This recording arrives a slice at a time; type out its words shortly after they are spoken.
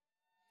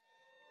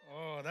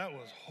That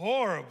was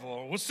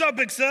horrible. What's up,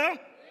 Excel?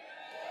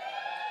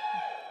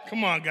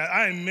 Come on, guys.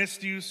 I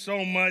missed you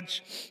so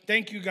much.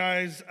 Thank you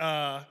guys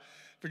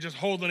for just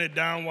holding it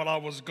down while I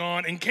was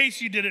gone. In case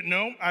you didn't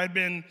know, I've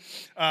been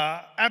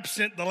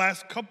absent the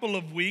last couple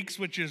of weeks,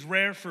 which is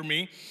rare for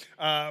me.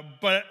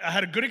 But I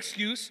had a good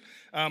excuse.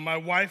 My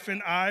wife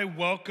and I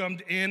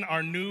welcomed in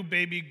our new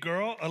baby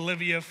girl,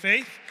 Olivia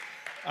Faith.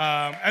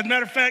 As a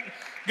matter of fact,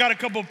 got a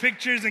couple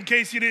pictures in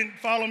case you didn't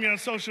follow me on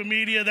social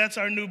media. That's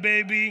our new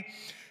baby.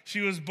 She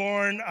was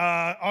born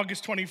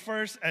August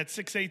 21st at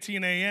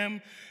 6:18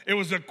 a.m. It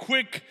was a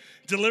quick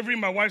delivery.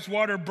 My wife's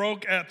water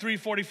broke at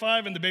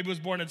 3:45, and the baby was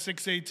born at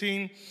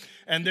 6:18.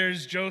 And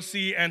there's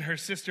Josie and her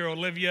sister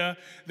Olivia.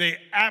 They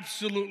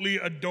absolutely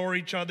adore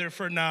each other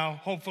for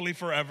now, hopefully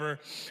forever.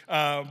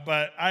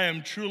 But I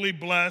am truly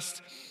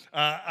blessed.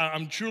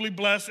 I'm truly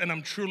blessed and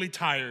I'm truly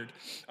tired.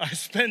 I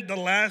spent the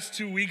last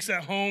 2 weeks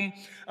at home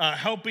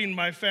helping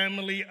my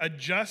family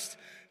adjust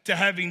to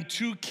having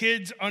two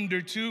kids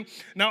under two.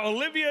 Now,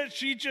 Olivia,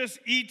 she just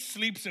eats,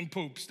 sleeps, and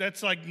poops.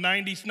 That's like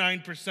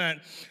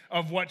 99%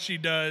 of what she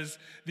does.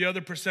 The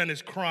other percent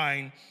is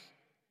crying.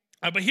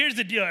 But here's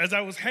the deal. As I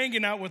was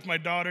hanging out with my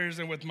daughters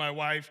and with my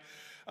wife,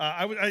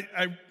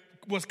 I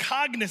was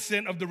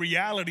cognizant of the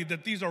reality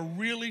that these are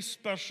really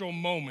special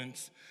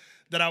moments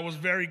that I was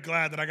very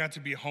glad that I got to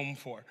be home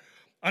for.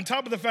 On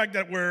top of the fact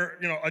that we're,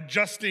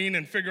 adjusting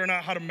and figuring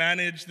out how to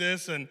manage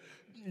this, and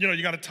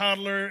you got a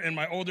toddler and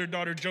my older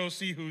daughter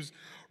Josie who's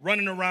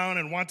running around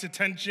and wants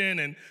attention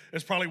and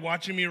is probably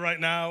watching me right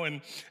now,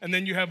 and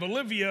then you have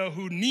Olivia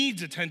who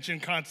needs attention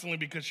constantly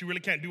because she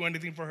really can't do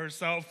anything for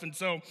herself, and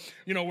so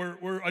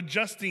we're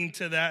adjusting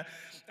to that.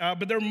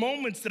 But there are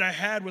moments that I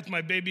had with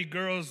my baby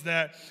girls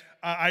that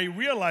I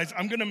realize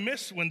I'm gonna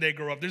miss when they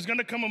grow up. There's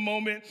gonna come a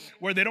moment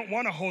where they don't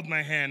wanna hold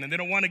my hand and they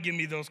don't wanna give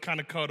me those kind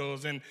of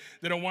cuddles and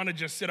they don't wanna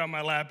just sit on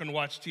my lap and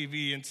watch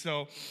TV. And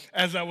so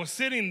as I was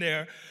sitting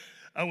there,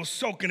 I was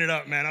soaking it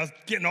up, man. I was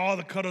getting all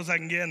the cuddles I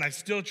can get, and I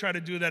still try to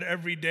do that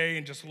every day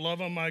and just love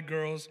on my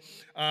girls.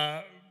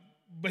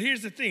 But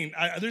here's the thing.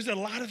 There's a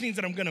lot of things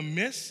that I'm gonna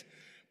miss,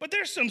 but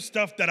there's some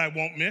stuff that I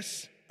won't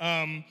miss.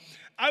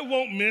 I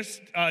won't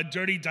miss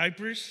dirty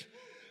diapers.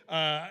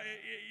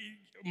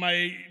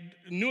 My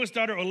newest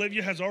daughter,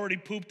 Olivia, has already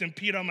pooped and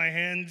peed on my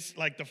hands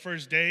like the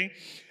first day.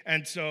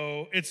 And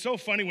so it's so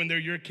funny when they're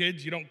your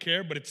kids, you don't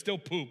care, but it's still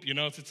poop,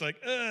 So it's like,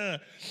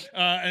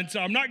 and so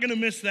I'm not going to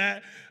miss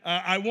that.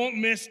 I won't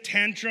miss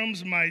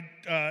tantrums. My,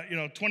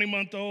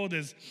 20-month-old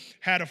has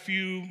had a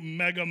few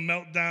mega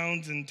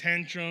meltdowns and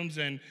tantrums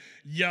and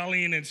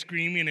yelling and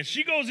screaming. And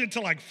she goes into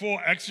like full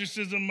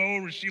exorcism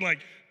mode where she like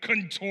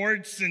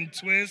contorts and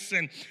twists,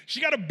 and she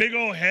got a big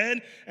old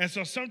head, and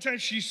so sometimes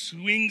she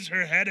swings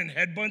her head and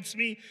headbutts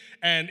me,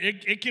 and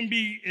it can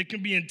be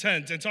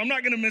intense. And so I'm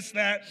not gonna miss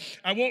that.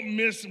 I won't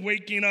miss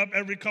waking up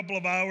every couple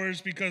of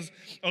hours because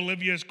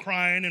Olivia's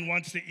crying and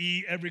wants to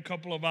eat every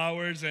couple of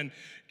hours. And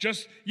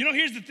just,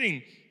 here's the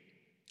thing.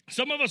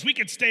 Some of us, we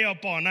could stay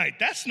up all night.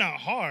 That's not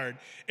hard.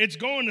 It's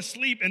going to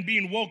sleep and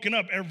being woken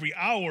up every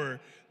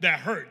hour that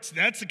hurts.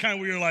 That's the kind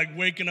where you're like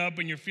waking up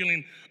and you're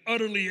feeling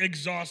utterly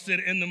exhausted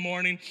in the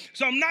morning.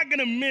 So I'm not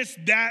gonna miss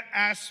that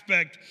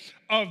aspect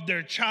of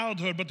their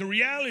childhood. But the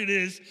reality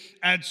is,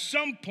 at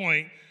some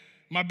point,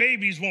 my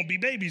babies won't be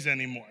babies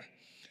anymore.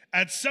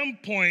 At some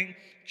point,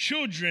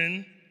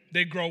 children,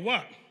 they grow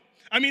up.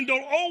 I mean,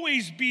 they'll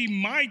always be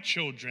my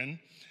children,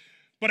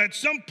 but at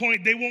some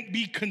point, they won't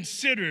be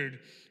considered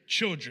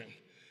children.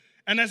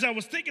 And as I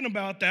was thinking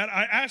about that,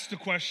 I asked the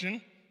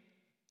question,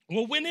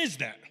 well, when is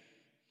that?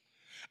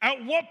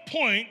 At what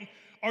point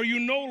are you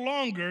no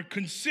longer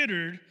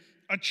considered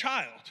a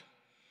child?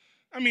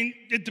 I mean,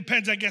 it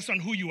depends, I guess, on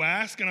who you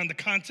ask and on the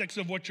context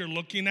of what you're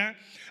looking at.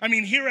 I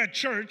mean, here at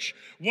church,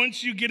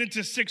 once you get into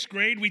 6th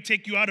grade, we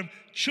take you out of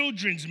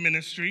children's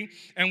ministry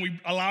and we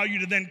allow you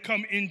to then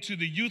come into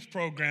the youth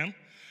program.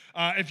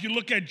 If you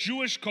look at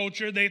Jewish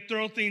culture, they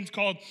throw things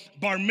called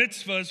bar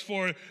mitzvahs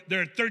for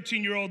their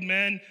 13-year-old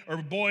men or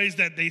boys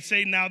that they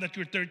say now that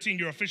you're 13,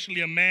 you're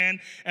officially a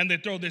man, and they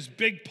throw this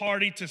big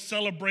party to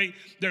celebrate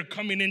their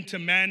coming into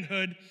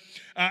manhood.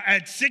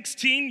 At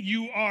 16,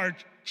 you are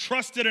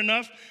trusted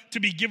enough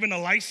to be given a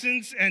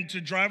license and to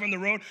drive on the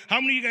road.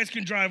 How many of you guys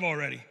can drive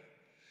already?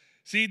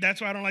 See, that's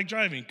why I don't like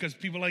driving, because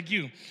people like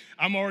you.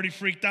 I'm already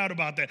freaked out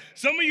about that.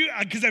 Some of you,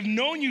 because I've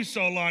known you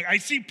so long, I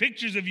see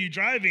pictures of you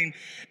driving,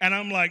 and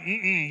I'm like,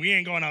 we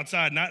ain't going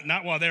outside,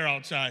 not while they're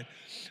outside.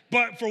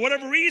 But for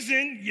whatever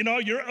reason,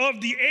 you're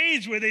of the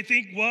age where they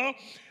think, well,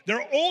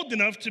 they're old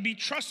enough to be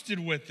trusted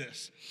with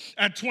this.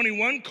 At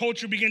 21,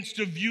 culture begins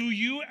to view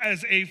you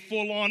as a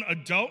full-on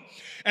adult.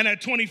 And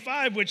at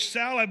 25, which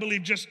Sal, I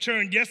believe, just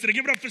turned yesterday.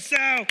 Give it up for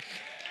Sal,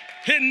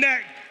 hitting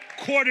that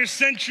quarter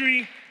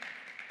century.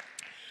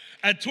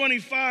 At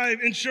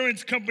 25,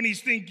 insurance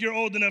companies think you're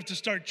old enough to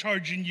start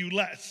charging you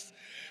less.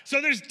 So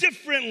there's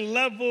different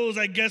levels,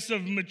 I guess,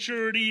 of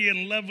maturity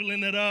and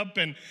leveling it up.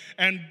 And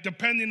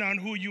depending on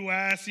who you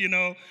ask,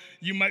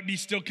 you might be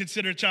still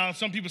considered a child.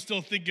 Some people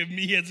still think of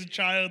me as a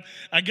child.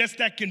 I guess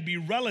that can be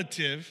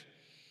relative.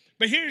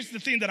 But here's the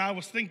thing that I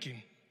was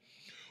thinking.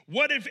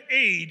 what if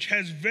age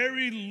has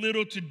very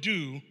little to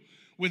do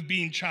with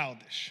being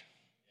childish?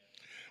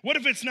 What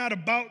if it's not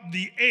about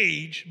the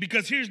age?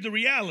 Because here's the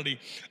reality.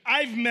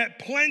 I've met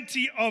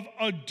plenty of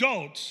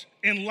adults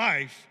in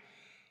life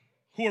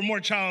who are more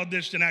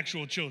childish than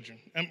actual children.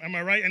 Am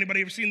I right?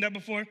 Anybody ever seen that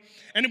before?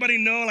 Anybody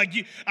know?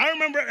 I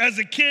remember as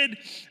a kid,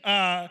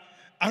 I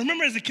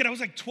was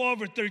like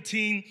 12 or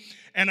 13,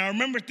 and I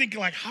remember thinking,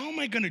 like, how am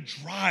I gonna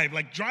drive?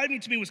 Like, driving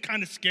to me was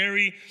kind of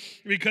scary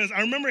because I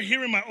remember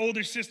hearing my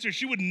older sister,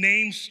 she would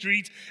name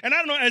streets. And I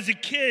don't know, as a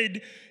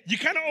kid, you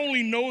kind of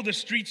only know the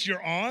streets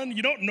you're on.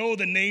 You don't know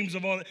the names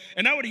of all the,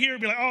 and I would hear her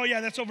be like, oh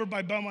yeah, that's over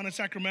by Belmont and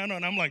Sacramento.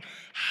 And I'm like,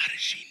 how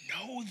does she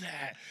know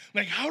that?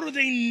 Like, how do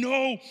they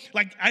know?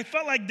 Like, I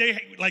felt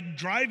like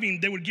driving,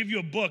 they would give you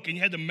a book and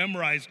you had to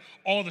memorize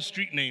all the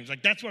street names.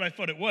 Like, that's what I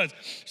thought it was.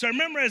 So I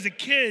remember as a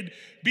kid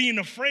being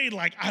afraid,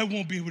 like, I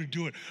won't be able to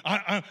do it.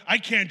 I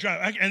can't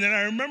drive. And then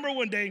I remember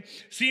one day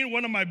seeing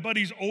one of my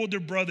buddy's older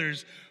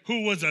brothers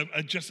who was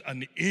just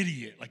an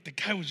idiot. Like, the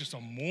guy was just a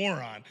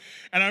moron.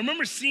 And I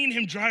remember seeing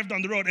him drive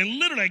down the road, and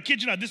literally, I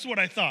kid you not, this is what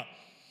I thought.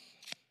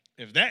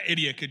 If that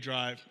idiot could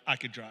drive, I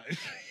could drive.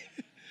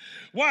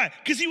 Why?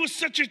 Because he was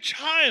such a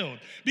child.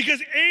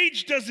 Because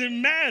age doesn't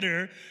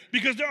matter,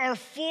 because there are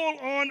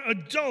full-on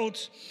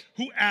adults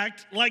who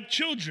act like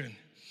children.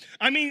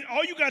 I mean,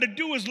 all you got to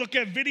do is look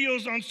at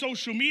videos on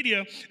social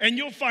media, and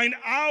you'll find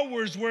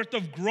hours worth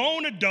of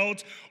grown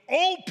adults,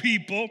 old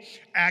people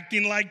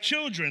acting like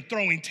children,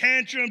 throwing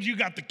tantrums. You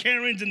got the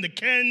Karens and the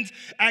Kens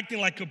acting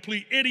like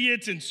complete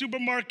idiots in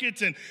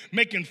supermarkets and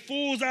making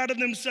fools out of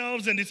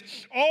themselves. And it's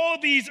all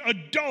these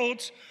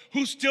adults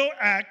who still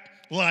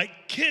act like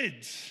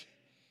kids.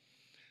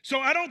 So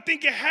I don't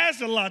think it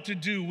has a lot to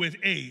do with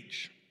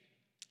age.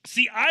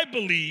 See, I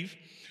believe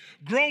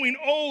growing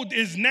old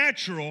is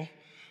natural,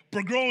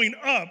 but growing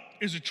up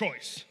is a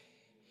choice.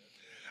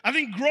 I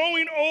think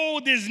growing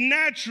old is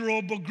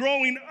natural, but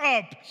growing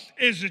up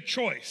is a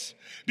choice.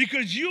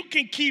 Because you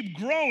can keep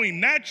growing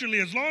naturally.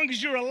 As long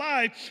as you're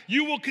alive,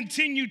 you will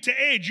continue to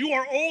age. You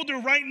are older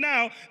right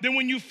now than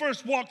when you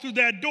first walked through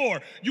that door.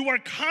 You are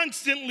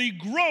constantly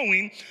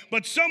growing,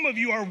 but some of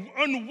you are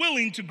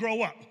unwilling to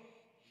grow up.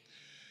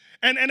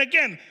 And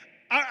again,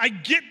 I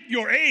get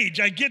your age.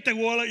 I get that,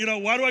 well,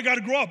 why do I got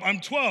to grow up? I'm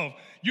 12.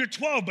 You're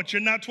 12, but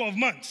you're not 12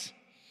 months.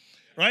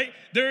 Right?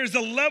 There is a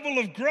level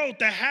of growth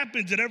that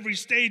happens at every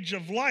stage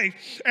of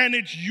life, and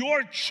it's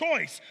your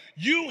choice.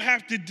 You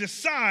have to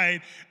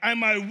decide,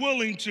 am I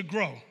willing to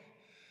grow?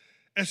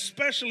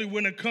 Especially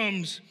when it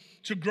comes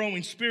to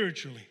growing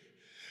spiritually.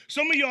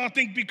 Some of y'all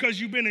think because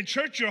you've been in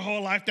church your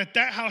whole life that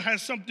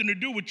has something to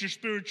do with your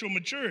spiritual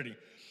maturity.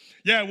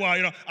 Yeah,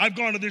 well, I've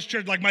gone to this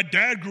church, like my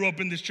dad grew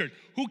up in this church.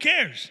 Who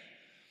cares?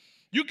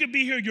 You could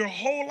be here your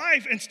whole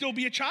life and still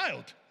be a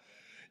child.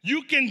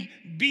 You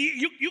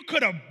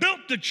could have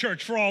built the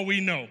church for all we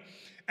know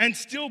and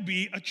still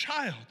be a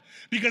child,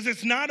 because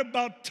it's not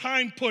about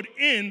time put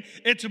in,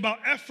 it's about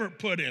effort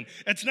put in.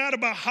 It's not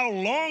about how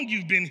long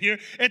you've been here,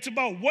 it's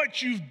about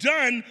what you've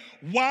done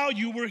while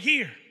you were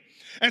here.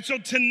 And so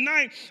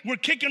tonight, we're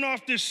kicking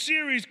off this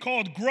series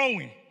called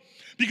Growing,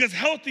 because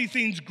healthy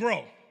things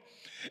grow.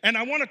 And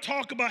I want to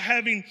talk about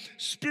having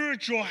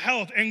spiritual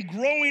health and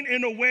growing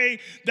in a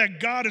way that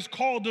God has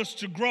called us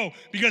to grow.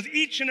 Because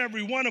each and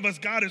every one of us,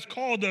 God has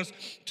called us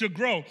to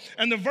grow.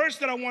 And the verse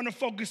that I want to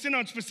focus in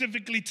on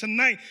specifically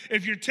tonight,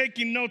 if you're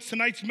taking notes,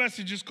 tonight's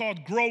message is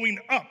called Growing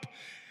Up.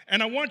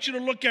 And I want you to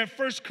look at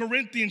 1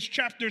 Corinthians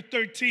chapter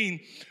 13,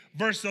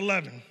 verse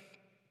 11.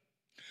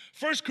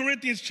 1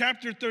 Corinthians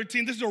chapter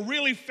 13, this is a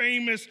really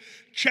famous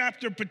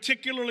chapter,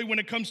 particularly when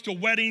it comes to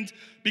weddings,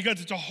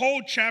 because it's a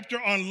whole chapter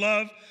on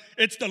love.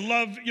 It's the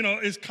love,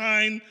 is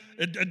kind.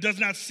 It does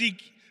not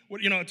seek,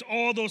 it's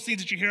all those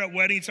things that you hear at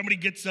weddings. Somebody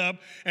gets up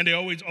and they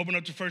always open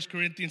up to 1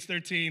 Corinthians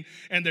 13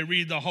 and they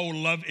read the whole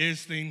love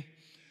is thing.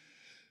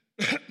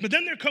 But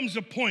then there comes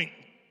a point,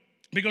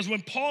 because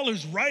when Paul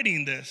is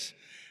writing this,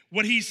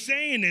 what he's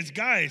saying is,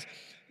 guys,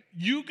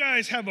 you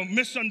guys have a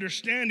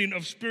misunderstanding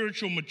of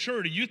spiritual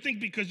maturity. You think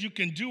because you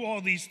can do all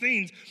these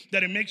things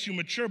that it makes you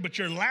mature, but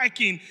you're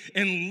lacking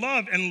in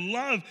love. And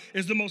love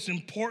is the most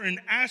important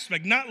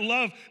aspect. Not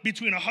love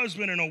between a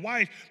husband and a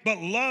wife, but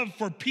love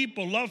for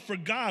people, love for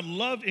God,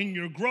 love in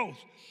your growth.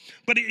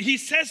 But he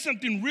says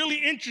something really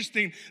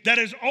interesting that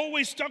has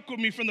always stuck with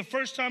me from the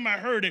first time I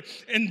heard it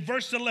in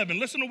verse 11.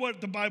 Listen to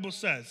what the Bible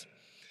says.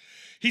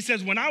 He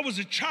says, when I was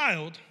a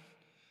child,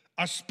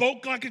 I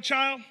spoke like a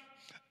child.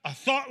 I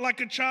thought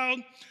like a child,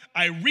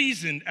 I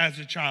reasoned as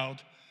a child,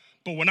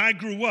 but when I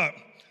grew up,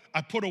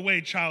 I put away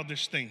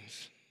childish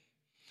things.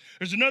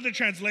 There's another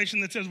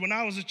translation that says, when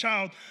I was a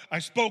child, I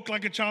spoke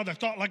like a child, I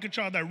thought like a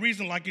child, I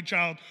reasoned like a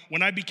child.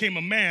 When I became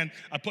a man,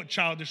 I put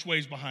childish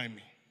ways behind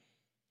me.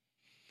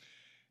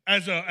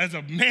 As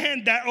a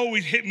man, that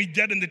always hit me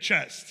dead in the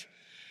chest.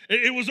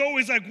 It was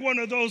always like one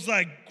of those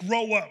like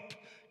grow up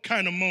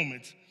kind of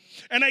moments.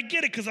 And I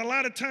get it, because a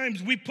lot of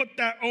times we put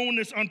that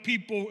onus on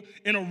people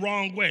in a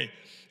wrong way.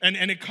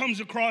 And it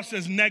comes across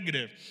as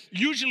negative.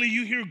 Usually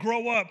you hear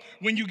grow up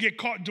when you get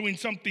caught doing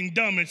something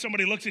dumb and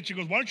somebody looks at you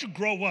and goes, why don't you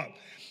grow up?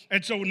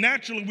 And so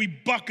naturally we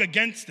buck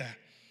against that.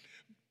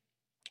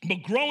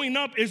 But growing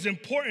up is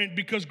important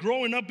because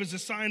growing up is a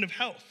sign of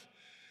health.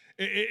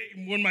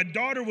 When my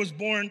daughter was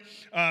born,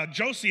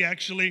 Josie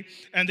actually,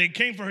 and they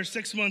came for her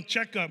 6-month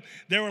checkup,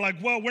 they were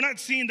like, well, we're not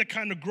seeing the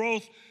kind of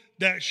growth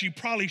that she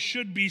probably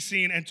should be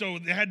seeing, and so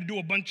they had to do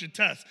a bunch of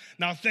tests.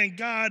 Now, thank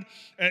God,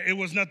 it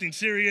was nothing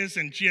serious,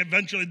 and she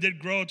eventually did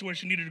grow to where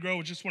she needed to grow. It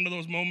was just one of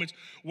those moments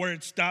where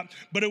it stopped.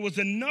 But it was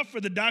enough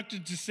for the doctor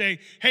to say,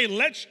 hey,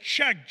 let's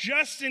check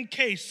just in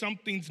case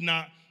something's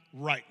not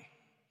right,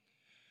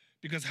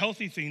 because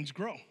healthy things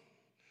grow.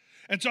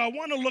 And so I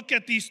want to look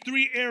at these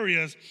 3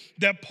 areas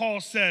that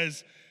Paul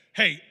says,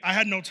 hey, I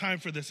had no time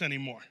for this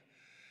anymore.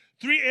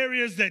 3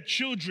 areas that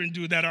children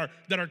do that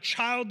are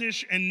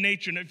childish in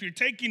nature. And if you're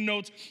taking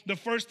notes, the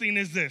first thing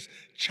is this: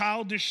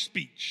 childish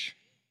speech.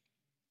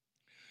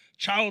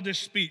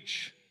 Childish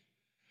speech.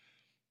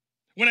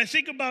 When I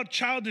think about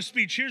childish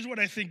speech, here's what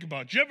I think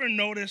about. Do you ever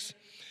notice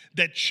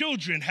that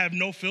children have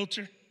no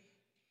filter?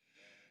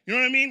 You know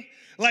what I mean?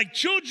 Like,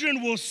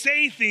 children will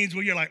say things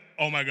where you're like,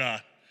 oh my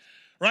God,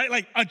 right?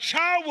 Like, a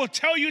child will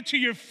tell you to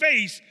your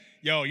face,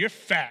 yo, you're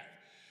fat.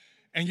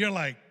 And you're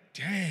like,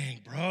 dang,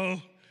 bro.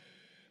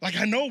 Like,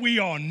 I know we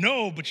all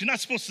know, but you're not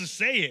supposed to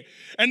say it.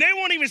 And they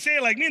won't even say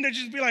it like me. They'll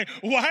just be like,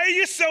 why are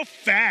you so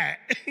fat?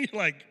 You're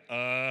like,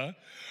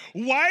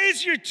 why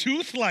is your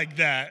tooth like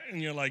that? And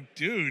you're like,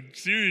 dude,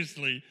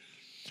 seriously.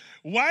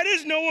 Why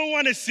does no one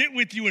want to sit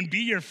with you and be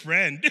your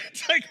friend?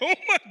 It's like, oh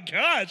my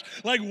gosh.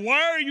 Like,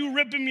 why are you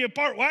ripping me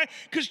apart? Why?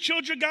 Because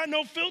children got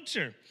no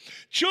filter.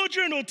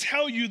 Children will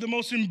tell you the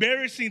most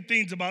embarrassing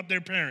things about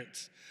their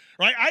parents.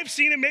 Right? I've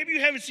seen it. Maybe you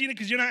haven't seen it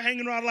because you're not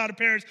hanging around a lot of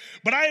parents.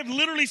 But I have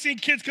literally seen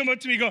kids come up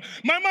to me and go,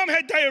 my mom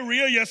had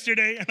diarrhea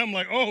yesterday. And I'm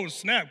like, oh,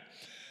 snap.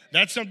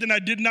 That's something I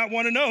did not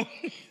want to know.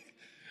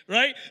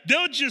 Right?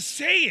 They'll just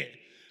say it.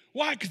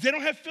 Why? Because they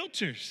don't have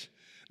filters.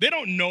 They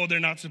don't know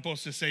they're not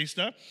supposed to say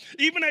stuff.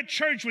 Even at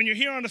church, when you're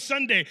here on a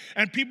Sunday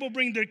and people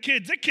bring their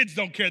kids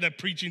don't care that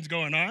preaching's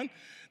going on.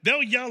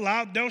 They'll yell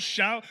out, they'll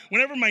shout.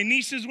 Whenever my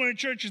nieces were in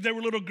church, as they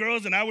were little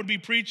girls and I would be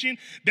preaching,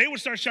 they would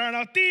start shouting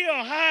out, Theo,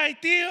 hi,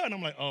 Theo. And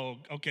I'm like, oh,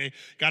 okay,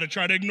 got to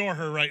try to ignore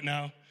her right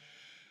now.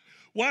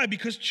 Why?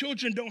 Because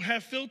children don't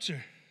have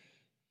filter.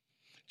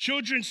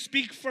 Children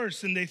speak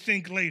first and they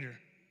think later.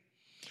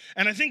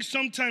 And I think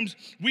sometimes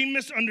we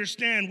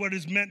misunderstand what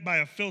is meant by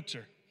a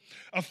filter.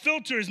 A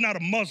filter is not a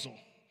muzzle.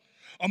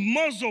 A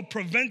muzzle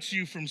prevents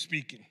you from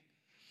speaking.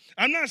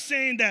 I'm not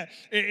saying that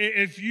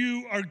if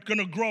you are going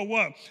to grow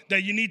up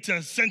that you need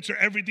to censor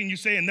everything you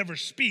say and never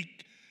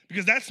speak,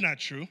 because that's not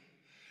true.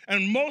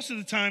 And most of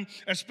the time,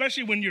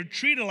 especially when you're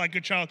treated like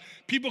a child,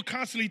 people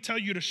constantly tell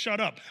you to shut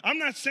up. I'm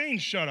not saying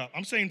shut up.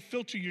 I'm saying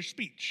filter your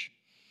speech.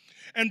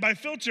 And by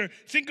filter,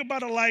 think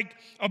about it like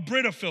a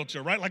Brita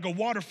filter, right? Like a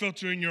water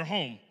filter in your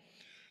home.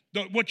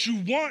 What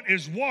you want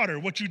is water.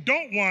 What you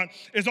don't want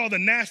is all the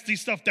nasty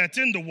stuff that's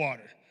in the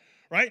water.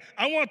 Right?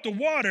 I want the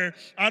water.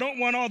 I don't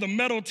want all the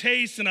metal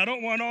taste, and I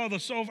don't want all the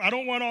sulfur. I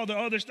don't want all the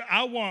other stuff.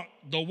 I want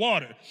the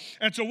water.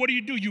 And so what do?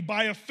 You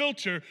buy a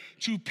filter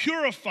to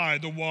purify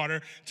the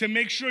water to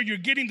make sure you're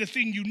getting the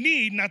thing you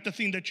need, not the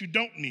thing that you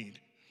don't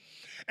need.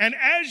 And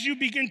as you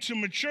begin to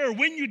mature,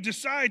 when you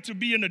decide to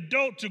be an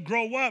adult, to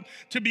grow up,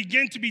 to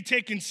begin to be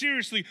taken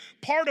seriously,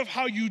 part of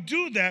how you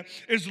do that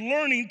is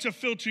learning to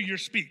filter your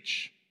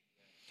speech.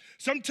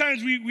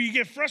 Sometimes we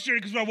get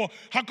frustrated because, well,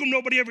 how come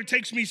nobody ever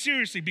takes me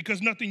seriously?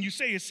 Because nothing you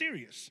say is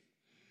serious.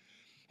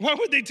 Why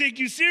would they take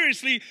you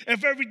seriously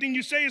if everything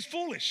you say is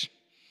foolish?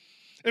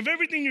 If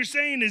everything you're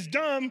saying is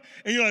dumb,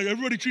 and you're like,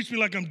 everybody treats me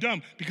like I'm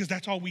dumb, because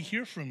that's all we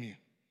hear from you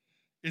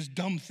is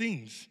dumb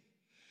things.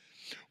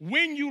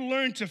 When you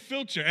learn to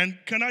filter, and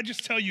can I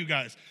just tell you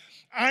guys,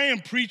 I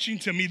am preaching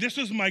to me. This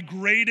was my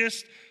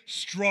greatest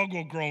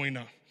struggle growing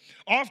up.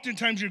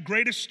 Oftentimes, your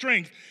greatest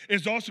strength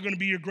is also going to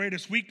be your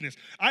greatest weakness.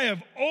 I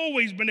have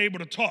always been able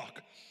to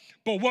talk,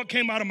 but what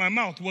came out of my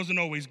mouth wasn't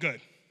always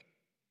good.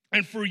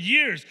 And for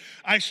years,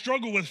 I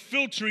struggled with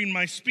filtering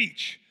my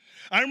speech.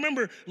 I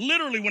remember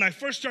literally when I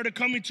first started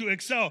coming to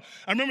Excel,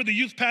 I remember the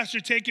youth pastor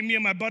taking me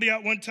and my buddy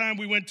out one time.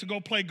 We went to go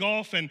play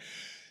golf, and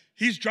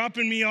he's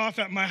dropping me off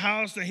at my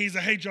house, and he's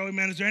like, hey, Joey,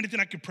 man, is there anything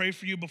I could pray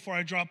for you before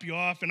I drop you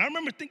off? And I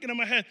remember thinking in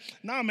my head,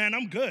 nah, man,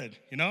 I'm good,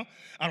 you know?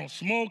 I don't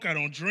smoke, I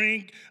don't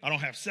drink, I don't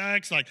have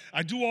sex. Like,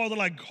 I do all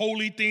the,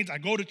 holy things. I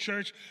go to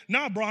church.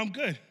 Nah, bro, I'm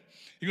good.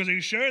 He goes, are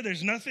you sure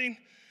there's nothing?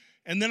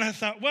 And then I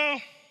thought, well,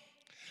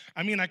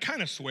 I mean, I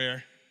kind of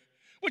swear,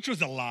 which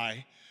was a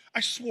lie.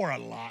 I swore a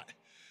lot.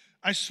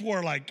 I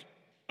swore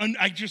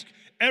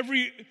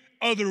every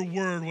other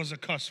word was a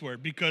cuss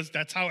word because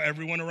that's how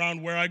everyone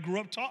around where I grew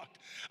up talked.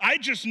 I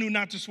just knew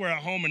not to swear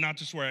at home and not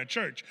to swear at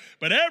church.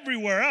 But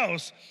everywhere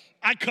else,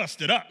 I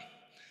cussed it up.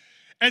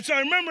 And so I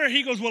remember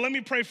he goes, well, let me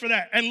pray for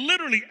that. And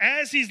literally,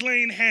 as he's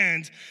laying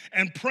hands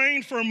and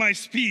praying for my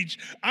speech,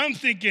 I'm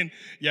thinking,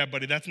 yeah,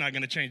 buddy, that's not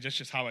going to change. That's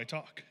just how I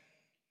talk.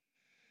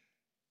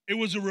 It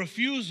was a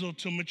refusal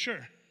to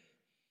mature.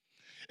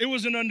 It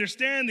was an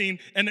understanding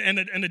and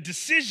a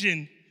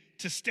decision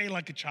to stay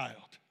like a child.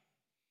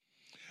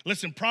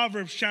 Listen,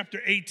 Proverbs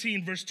chapter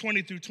 18, verse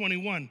 20 through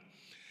 21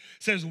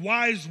 says,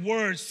 wise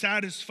words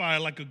satisfy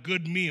like a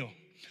good meal.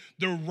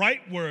 The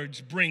right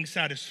words bring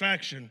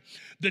satisfaction.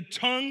 The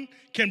tongue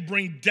can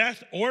bring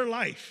death or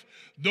life.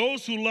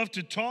 Those who love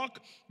to talk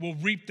will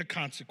reap the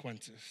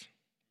consequences.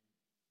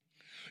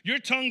 Your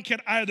tongue can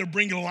either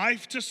bring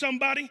life to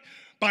somebody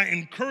by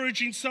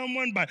encouraging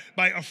someone,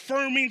 by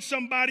affirming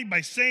somebody, by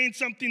saying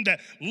something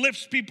that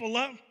lifts people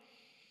up,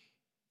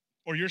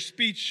 or your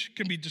speech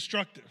can be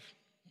destructive.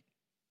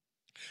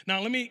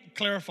 Now, let me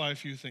clarify a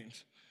few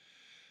things,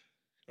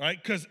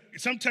 right? Because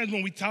sometimes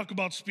when we talk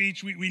about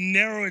speech, we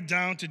narrow it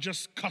down to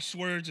just cuss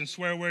words and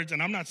swear words,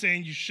 and I'm not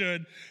saying you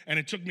should, and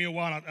it took me a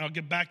while, and I'll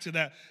get back to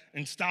that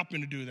and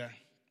stopping to do that.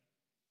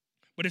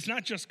 But it's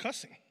not just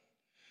cussing.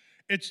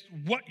 It's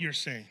what you're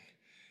saying.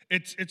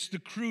 It's the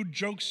crude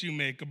jokes you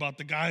make about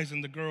the guys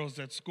and the girls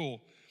at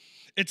school.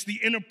 It's the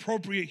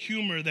inappropriate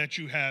humor that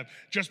you have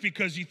just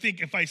because you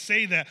think if I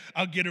say that,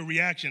 I'll get a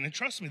reaction. And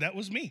trust me, that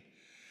was me.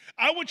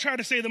 I would try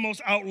to say the most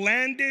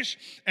outlandish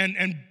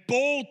and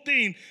bold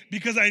thing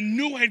because I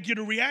knew I'd get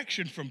a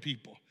reaction from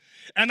people.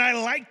 And I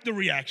liked the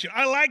reaction.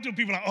 I liked when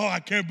people were like, oh, I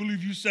can't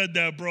believe you said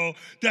that, bro.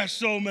 That's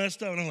so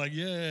messed up. And I'm like,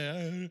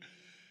 yeah.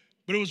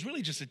 But it was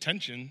really just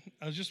attention.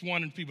 I was just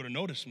wanting people to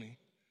notice me.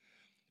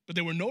 But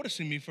they were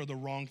noticing me for the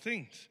wrong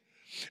things.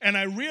 And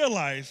I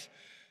realized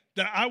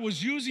that I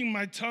was using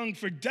my tongue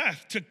for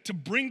death to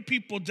bring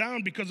people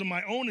down because of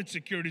my own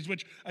insecurities,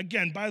 which,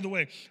 again, by the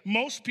way,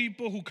 most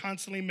people who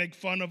constantly make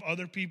fun of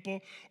other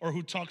people or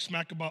who talk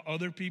smack about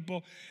other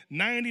people,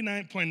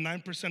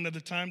 99.9% of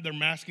the time, they're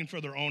masking for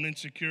their own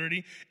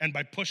insecurity. And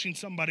by pushing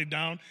somebody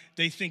down,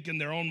 they think in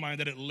their own mind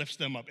that it lifts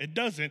them up. It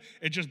doesn't.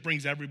 It just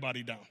brings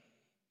everybody down.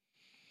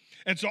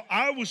 And so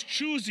I was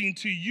choosing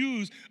to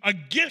use a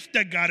gift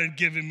that God had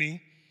given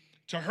me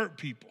to hurt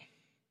people.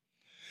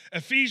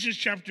 Ephesians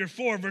chapter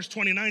 4, verse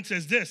 29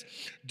 says this,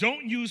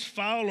 don't use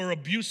foul or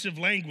abusive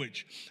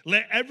language.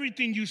 Let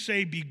everything you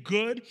say be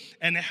good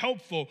and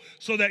helpful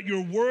so that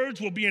your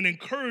words will be an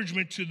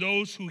encouragement to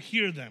those who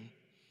hear them.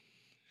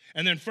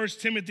 And then 1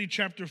 Timothy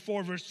chapter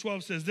 4, verse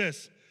 12 says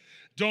this,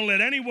 don't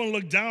let anyone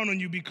look down on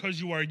you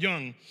because you are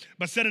young,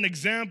 but set an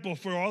example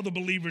for all the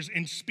believers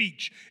in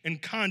speech, in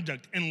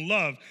conduct, in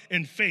love,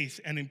 in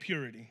faith, and in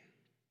purity.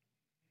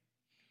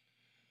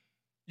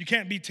 You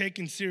can't be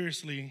taken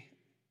seriously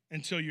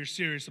until you're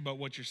serious about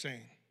what you're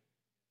saying.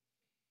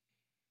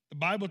 The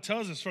Bible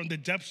tells us from the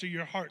depths of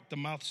your heart, the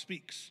mouth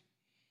speaks.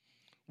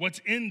 What's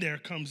in there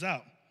comes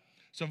out.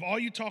 So if all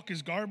you talk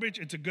is garbage,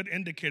 it's a good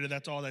indicator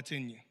that's all that's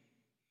in you.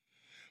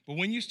 But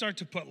when you start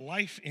to put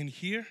life in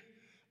here,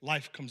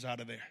 life comes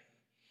out of there.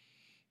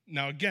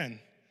 Now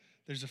again,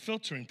 there's a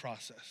filtering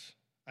process.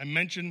 I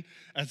mentioned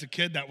as a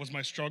kid, that was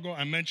my struggle.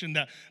 I mentioned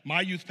that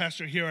my youth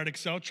pastor here at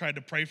Excel tried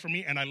to pray for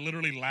me, and I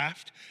literally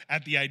laughed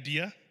at the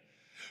idea.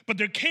 But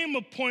there came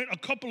a point a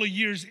couple of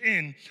years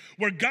in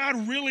where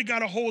God really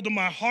got a hold of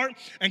my heart,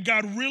 and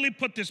God really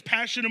put this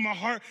passion in my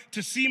heart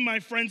to see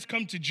my friends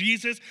come to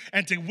Jesus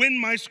and to win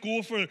my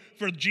school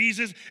for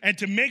Jesus and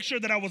to make sure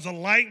that I was a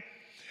light.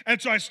 And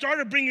so I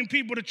started bringing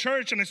people to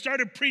church, and I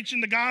started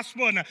preaching the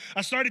gospel, and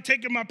I started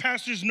taking my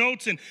pastor's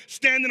notes and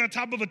standing on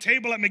top of a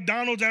table at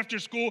McDonald's after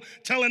school,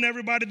 telling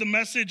everybody the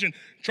message and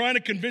trying to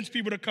convince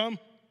people to come.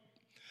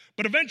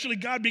 But eventually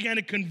God began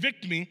to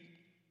convict me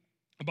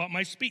about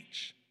my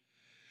speech.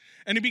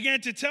 And he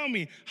began to tell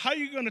me, how are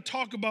you going to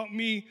talk about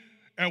me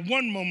at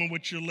one moment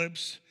with your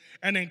lips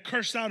and then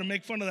curse out and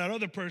make fun of that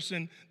other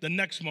person the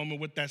next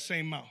moment with that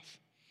same mouth?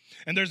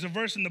 And there's a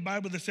verse in the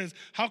Bible that says,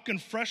 how can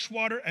fresh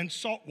water and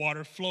salt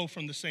water flow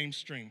from the same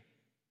stream?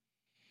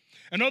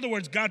 In other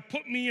words, God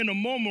put me in a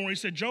moment where he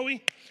said,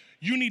 Joey,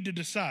 you need to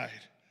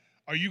decide.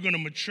 Are you going to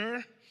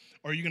mature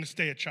or are you going to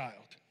stay a child?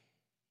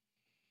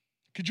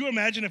 Could you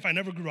imagine if I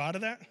never grew out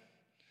of that?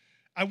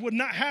 I would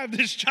not have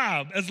this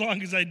job as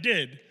long as I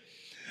did.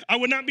 I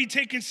would not be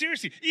taken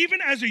seriously. Even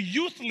as a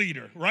youth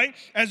leader, right?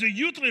 As a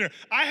youth leader,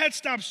 I had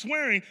stopped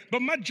swearing,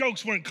 but my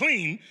jokes weren't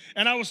clean,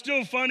 and I was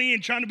still funny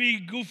and trying to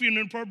be goofy and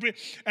inappropriate.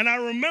 And I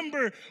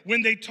remember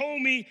when they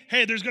told me,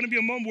 hey, there's going to be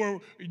a moment where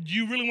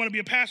you really want to be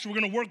a pastor, we're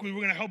going to work with you,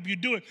 we're going to help you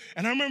do it.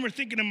 And I remember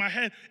thinking in my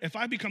head, if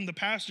I become the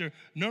pastor,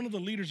 none of the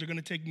leaders are going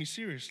to take me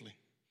seriously.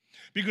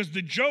 Because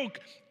the joke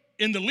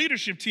in the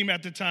leadership team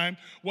at the time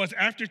was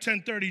after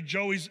 10:30,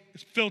 Joey's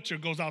filter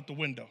goes out the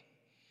window.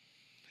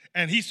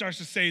 And he starts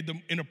to say the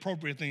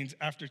inappropriate things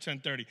after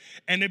 10:30.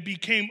 And it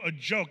became a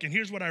joke. And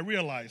here's what I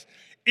realized.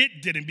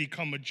 It didn't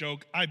become a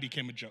joke. I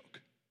became a joke.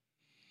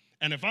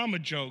 And if I'm a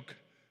joke,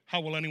 how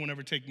will anyone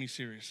ever take me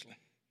seriously?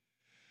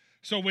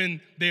 So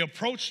when they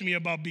approached me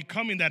about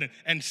becoming that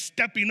and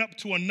stepping up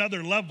to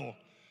another level,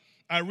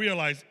 I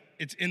realized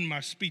it's in my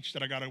speech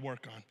that I got to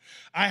work on.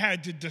 I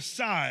had to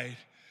decide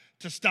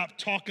to stop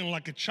talking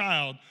like a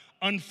child,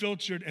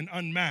 unfiltered and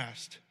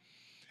unmasked,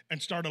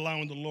 and start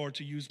allowing the Lord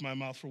to use my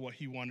mouth for what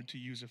he wanted to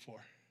use it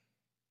for.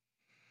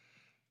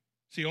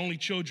 See, only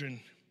children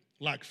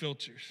lack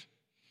filters.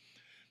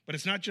 But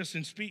it's not just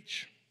in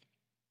speech.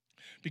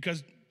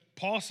 Because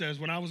Paul says,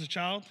 when I was a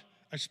child,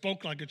 I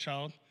spoke like a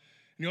child.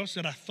 And he also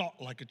said, I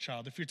thought like a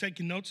child. If you're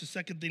taking notes, the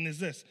second thing is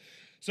this.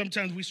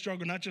 Sometimes we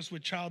struggle not just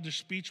with childish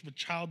speech, but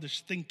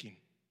childish thinking.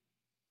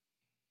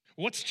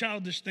 What's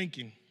childish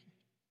thinking?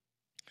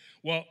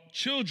 Well,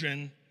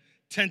 children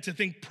tend to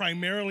think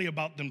primarily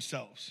about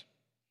themselves.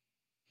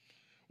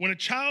 When a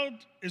child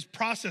is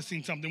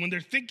processing something, when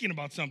they're thinking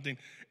about something,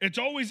 it's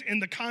always in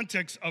the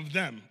context of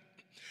them.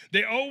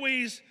 They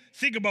always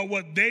think about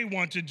what they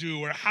want to do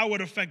or how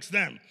it affects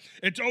them.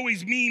 It's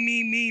always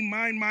me,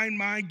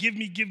 mine, give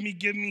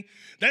me.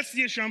 That's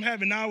the issue I'm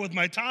having now with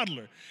my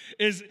toddler,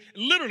 is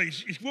literally,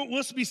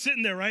 we'll be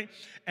sitting there, right?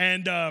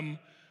 And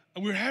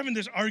we were having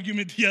this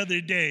argument the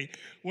other day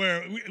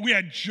where we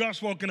had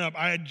just woken up.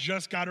 I had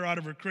just got her out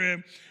of her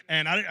crib,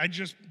 and I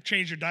just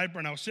changed her diaper,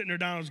 and I was sitting her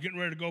down. I was getting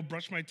ready to go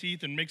brush my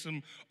teeth and make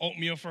some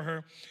oatmeal for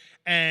her.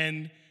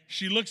 And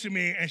she looks at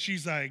me, and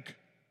she's like,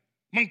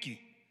 monkey.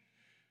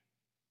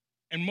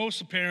 And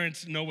most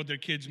parents know what their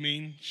kids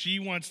mean. She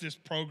wants this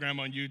program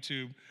on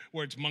YouTube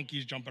where it's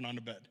monkeys jumping on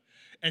the bed.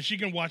 And she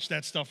can watch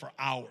that stuff for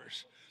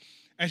hours.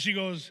 And she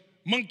goes,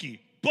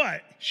 monkey.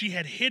 But she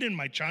had hidden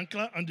my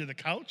chancla under the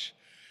couch.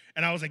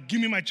 And I was like,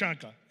 give me my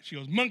chancla. She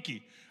goes,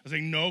 monkey. I was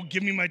like, no,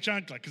 give me my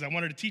chancla, because I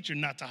wanted to teach her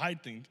not to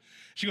hide things.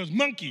 She goes,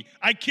 monkey.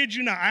 I kid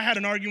you not. I had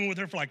an argument with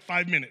her for like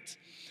 5 minutes.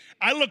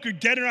 I look her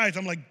dead in her eyes.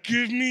 I'm like,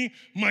 give me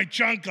my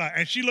chancla.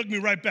 And she looked me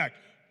right back,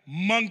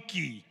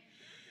 monkey.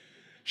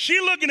 She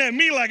looking at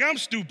me like I'm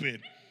stupid.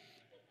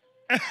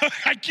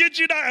 I kid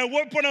you not. At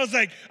one point,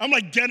 I'm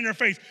like dead in her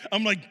face.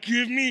 I'm like,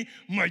 give me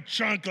my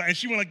chancla. And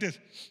she went like this.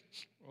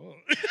 Oh.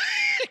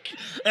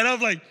 And I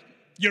was like,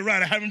 you're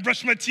right. I haven't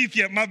brushed my teeth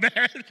yet. My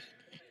bad.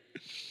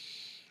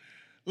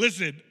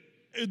 Listen,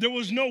 there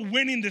was no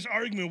winning this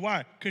argument.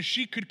 Why? Because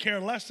she could care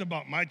less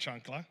about my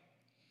chancla.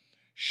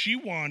 She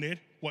wanted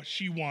what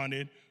she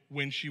wanted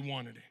when she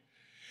wanted it.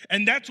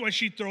 And that's why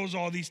she throws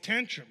all these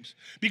tantrums.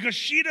 Because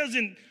she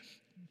doesn't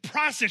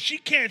process. She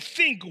can't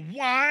think,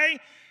 why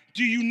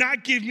do you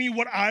not give me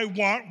what I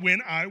want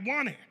when I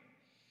want it?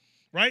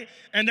 Right?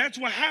 And that's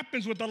what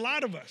happens with a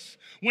lot of us.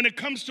 When it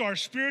comes to our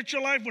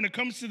spiritual life, when it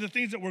comes to the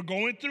things that we're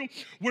going through,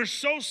 we're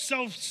so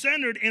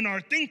self-centered in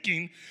our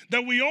thinking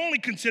that we only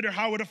consider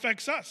how it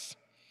affects us.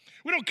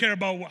 We don't care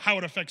about how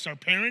it affects our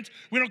parents.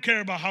 We don't care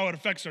about how it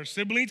affects our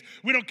siblings.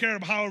 We don't care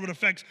about how it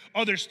affects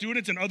other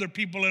students and other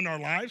people in our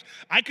lives.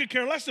 I could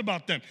care less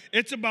about them.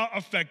 It's about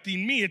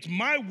affecting me. It's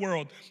my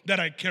world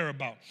that I care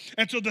about.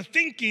 And so the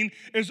thinking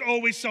is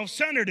always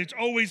self-centered. It's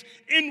always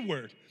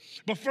inward.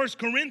 But 1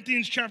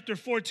 Corinthians chapter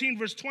 14,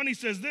 verse 20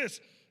 says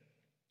this,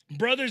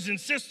 brothers and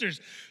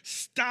sisters,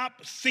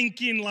 stop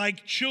thinking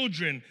like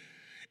children.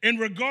 In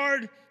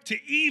regard to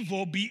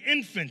evil, be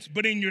infants,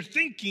 but in your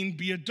thinking,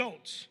 be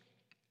adults.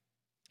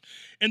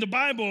 In the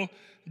Bible,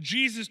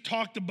 Jesus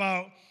talked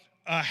about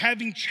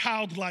having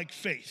childlike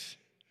faith.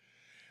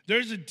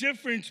 There's a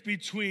difference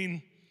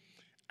between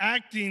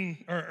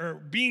acting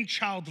or being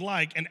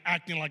childlike and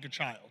acting like a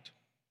child.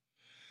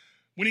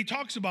 When he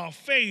talks about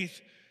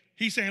faith,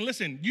 he's saying,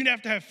 listen, you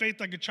have to have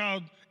faith like a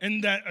child in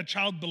that a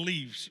child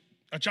believes.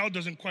 A child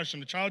doesn't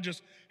question. A child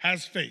just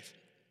has faith.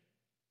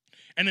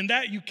 And in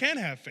that, you can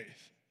have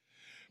faith.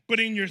 But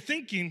in your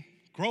thinking,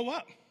 grow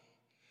up.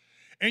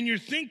 And you're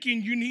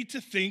thinking, you need to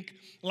think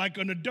like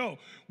an adult,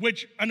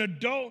 which an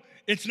adult,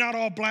 it's not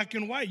all black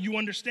and white. You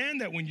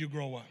understand that when you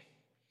grow up.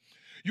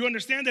 You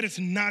understand that it's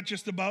not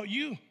just about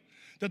you,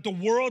 that the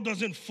world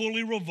doesn't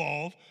fully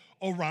revolve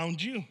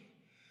around you.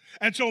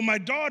 And so my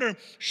daughter,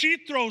 she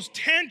throws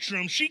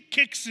tantrums, she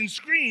kicks and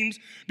screams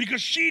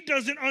because she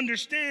doesn't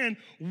understand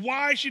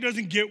why she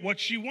doesn't get what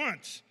she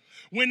wants.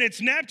 When it's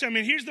nap time,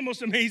 and here's the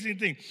most amazing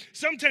thing.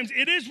 Sometimes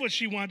it is what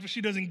she wants, but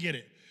she doesn't get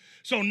it.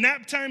 So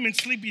nap time and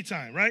sleepy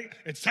time, right?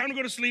 It's time to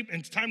go to sleep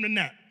and it's time to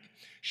nap.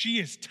 She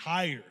is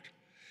tired.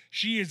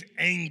 She is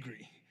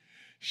angry.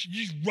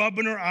 She's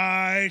rubbing her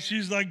eyes.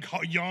 She's like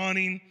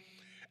yawning.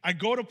 I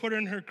go to put her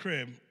in her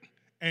crib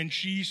and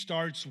she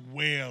starts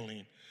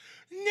wailing.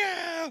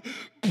 No,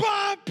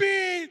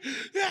 Bobby.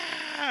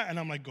 Ah. And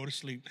I'm like, go to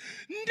sleep.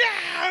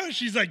 No.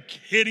 She's like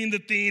hitting the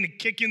thing and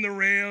kicking the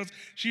rails.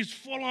 She's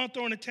full on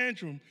throwing a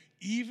tantrum,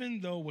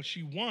 even though what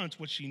she wants,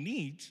 what she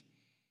needs,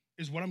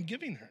 is what I'm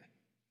giving her.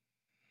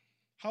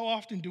 How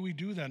often do we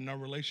do that in our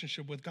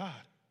relationship with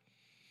God?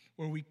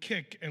 Where we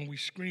kick and we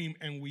scream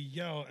and we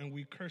yell and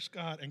we curse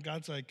God, and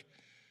God's like,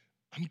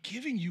 I'm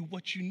giving you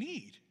what you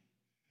need.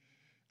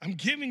 I'm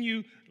giving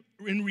you,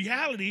 in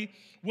reality,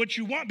 what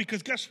you want.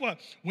 Because guess what?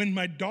 When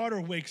my daughter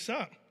wakes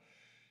up,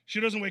 she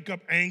doesn't wake up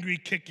angry,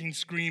 kicking,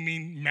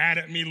 screaming, mad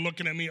at me,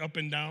 looking at me up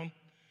and down.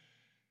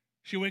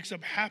 She wakes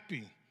up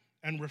happy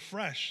and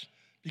refreshed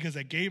because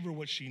I gave her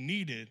what she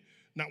needed,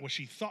 not what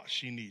she thought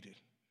she needed.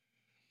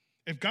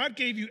 If God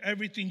gave you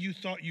everything you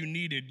thought you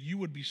needed, you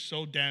would be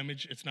so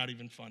damaged, it's not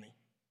even funny.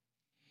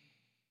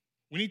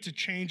 We need to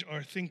change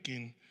our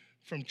thinking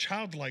from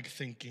childlike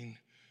thinking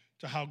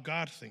to how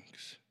God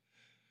thinks,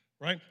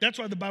 right? That's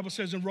why the Bible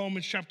says in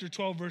Romans chapter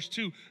 12, verse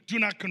 2, do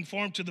not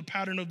conform to the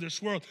pattern of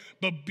this world,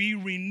 but be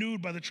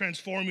renewed by the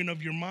transforming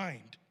of your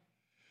mind,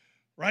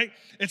 right?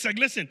 It's like,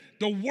 listen,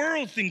 the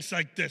world thinks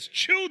like this.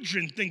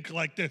 Children think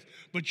like this,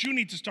 but you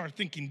need to start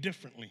thinking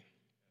differently.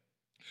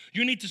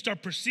 You need to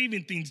start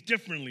perceiving things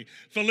differently.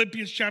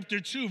 Philippians chapter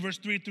 2, verse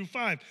 3 through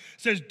 5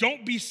 says,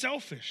 don't be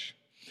selfish.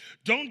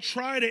 Don't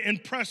try to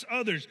impress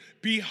others.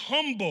 Be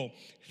humble.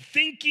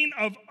 Thinking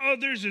of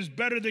others is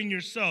better than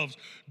yourselves.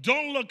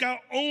 Don't look out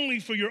only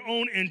for your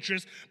own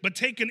interest, but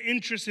take an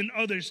interest in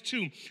others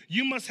too.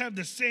 You must have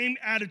the same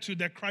attitude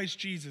that Christ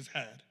Jesus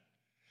had.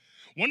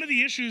 One of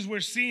the issues we're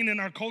seeing in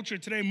our culture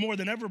today more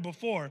than ever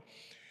before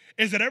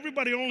is that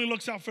everybody only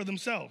looks out for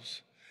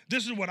themselves.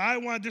 This is what I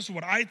want. This is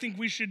what I think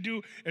we should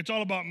do. It's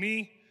all about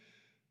me.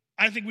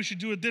 I think we should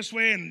do it this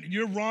way, and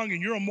you're wrong,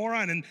 and you're a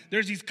moron. And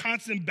there's these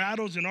constant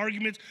battles and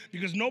arguments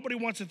because nobody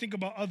wants to think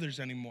about others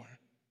anymore.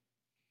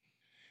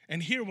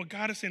 And here, what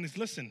God is saying is,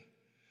 listen,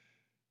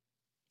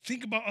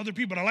 think about other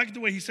people. I like the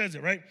way he says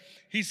it, right?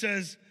 He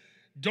says,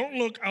 don't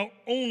look out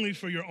only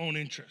for your own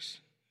interests.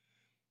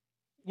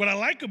 What I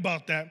like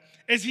about that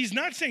is he's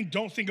not saying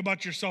don't think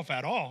about yourself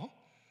at all.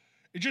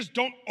 It's just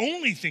don't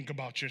only think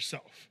about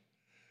yourself.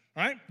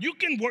 Right? You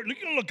can work, you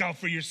can look out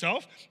for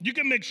yourself. You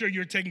can make sure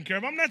you're taken care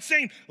of. I'm not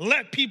saying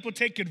let people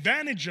take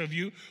advantage of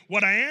you.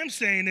 What I am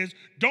saying is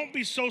don't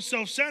be so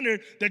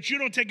self-centered that you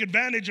don't take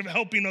advantage of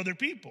helping other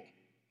people.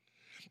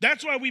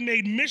 That's why we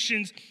made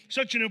missions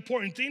such an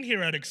important thing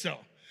here at Excel.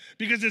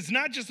 Because it's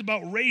not just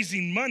about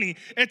raising money.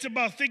 It's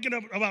about thinking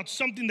about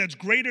something that's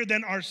greater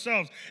than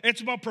ourselves.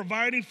 It's about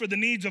providing for the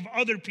needs of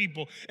other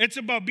people. It's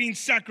about being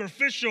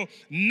sacrificial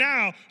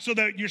now so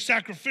that you're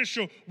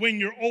sacrificial when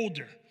you're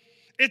older.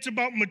 It's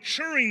about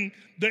maturing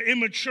the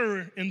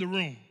immature in the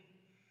room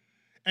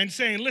and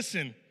saying,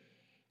 listen,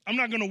 I'm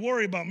not going to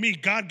worry about me.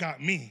 God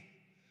got me.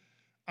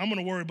 I'm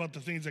going to worry about the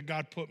things that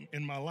God put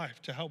in my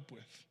life to help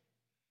with.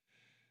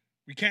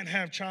 We can't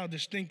have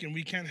childish thinking.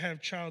 We can't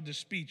have childish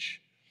speech.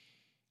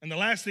 And the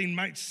last thing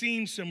might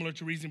seem similar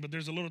to reasoning, but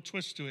there's a little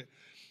twist to it,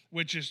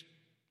 which is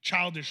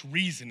childish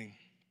reasoning.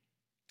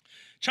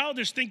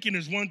 Childish thinking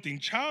is one thing.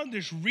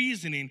 Childish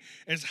reasoning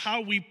is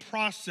how we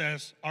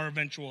process our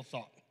eventual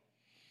thought.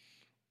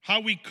 How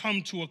we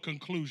come to a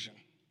conclusion.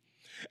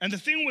 And the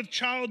thing with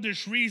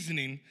childish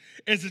reasoning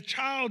is a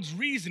child's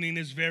reasoning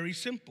is very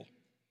simple,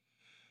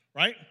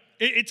 right?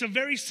 It's a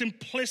very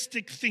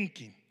simplistic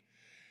thinking.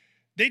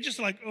 They just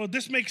like, oh,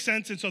 this makes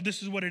sense, and so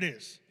this is what it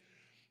is.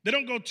 They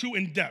don't go too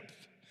in depth.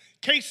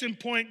 Case in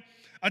point,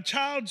 a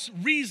child's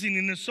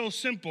reasoning is so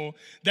simple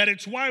that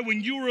it's why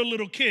when you were a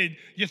little kid,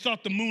 you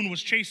thought the moon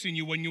was chasing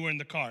you when you were in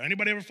the car.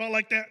 Anybody ever felt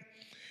like that?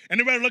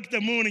 Anybody look at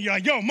the moon and you're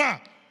like, yo, Ma,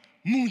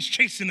 moon's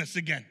chasing us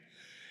again.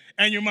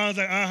 And your mom's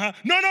like,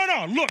 No,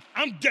 look,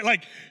 I'm dead.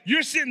 Like,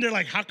 you're sitting there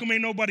like, how come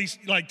ain't nobody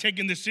like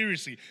taking this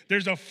seriously?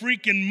 There's a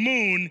freaking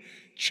moon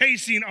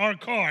chasing our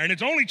car, and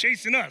it's only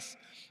chasing us,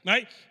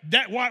 right?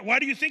 Why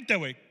do you think that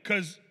way?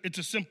 Because it's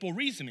a simple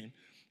reasoning.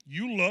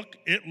 You look,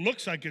 it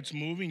looks like it's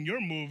moving, you're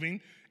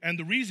moving, and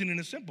the reasoning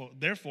is simple.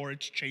 Therefore,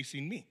 it's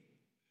chasing me.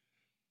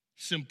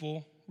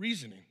 Simple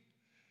reasoning.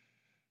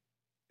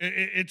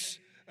 It's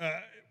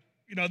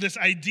this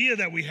idea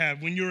that we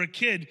have when you're a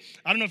kid.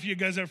 I don't know if you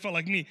guys ever felt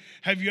like me.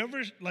 Have you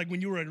ever, like when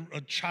you were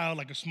a child,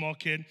 like a small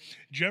kid,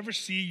 did you ever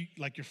see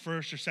like your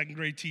first or second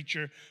grade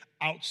teacher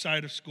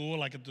outside of school,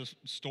 like at the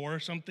store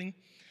or something?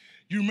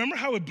 You remember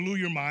how it blew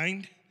your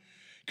mind?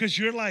 Because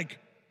you're like,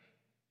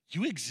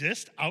 you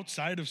exist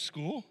outside of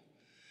school?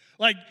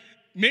 Like,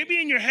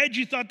 maybe in your head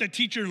you thought the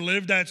teacher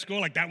lived at school,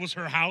 like that was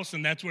her house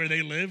and that's where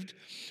they lived.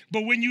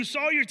 But when you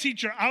saw your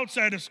teacher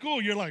outside of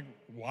school, you're like,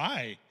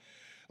 why?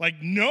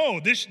 Like, no,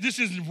 this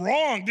is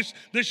wrong.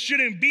 This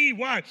shouldn't be.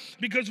 Why?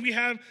 Because we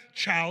have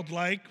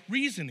childlike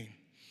reasoning.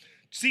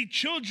 See,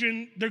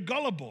 children, they're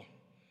gullible.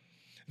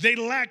 They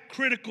lack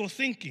critical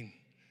thinking.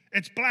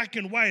 It's black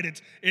and white.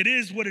 It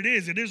is what it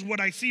is. It is what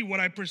I see,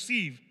 what I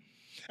perceive.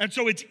 And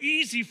so it's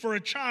easy for a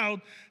child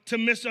to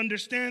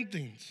misunderstand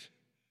things.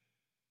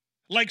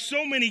 Like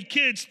so many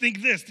kids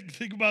think this.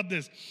 Think about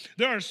this.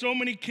 There are so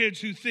many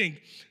kids who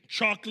think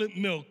chocolate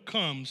milk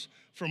comes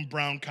from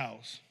brown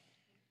cows.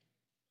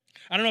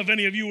 I don't know if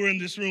any of you were in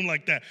this room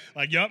like that.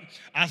 Like, yep,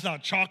 I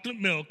thought chocolate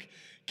milk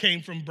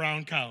came from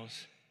brown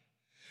cows.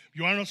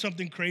 You want to know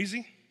something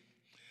crazy?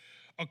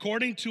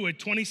 According to a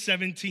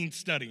 2017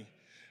 study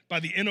by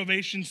the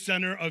Innovation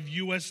Center of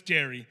U.S.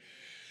 Dairy,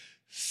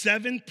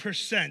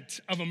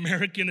 7% of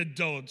American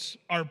adults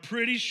are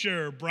pretty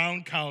sure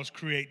brown cows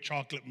create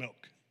chocolate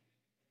milk.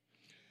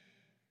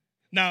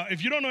 Now,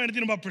 if you don't know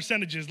anything about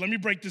percentages, let me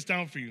break this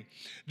down for you.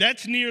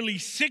 That's nearly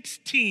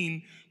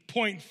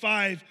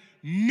 16.5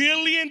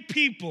 million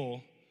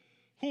people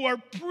who are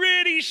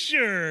pretty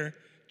sure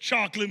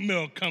chocolate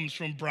milk comes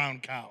from brown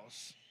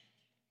cows.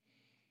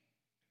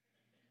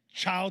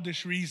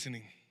 Childish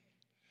reasoning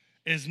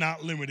is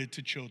not limited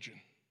to children.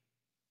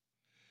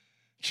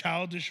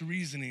 Childish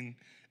reasoning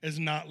is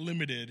not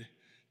limited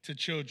to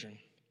children.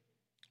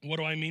 What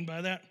do I mean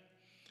by that?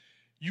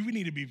 You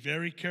need to be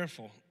very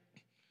careful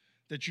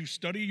that you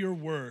study your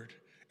word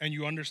and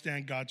you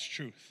understand God's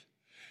truth,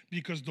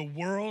 because the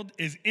world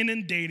is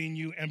inundating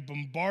you and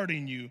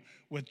bombarding you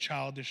with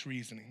childish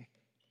reasoning.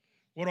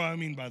 What do I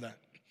mean by that?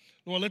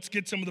 Well, let's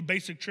get some of the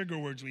basic trigger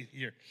words we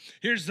hear.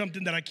 Here's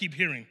something that I keep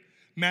hearing: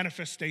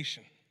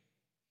 manifestation.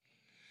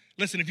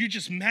 Listen, if you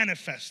just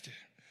manifest it,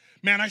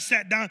 man, I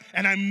sat down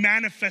and I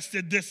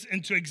manifested this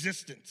into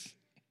existence.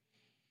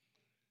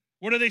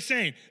 What are they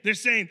saying? They're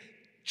saying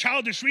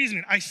childish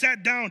reasoning. I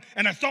sat down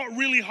and I thought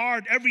really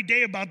hard every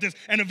day about this,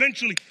 and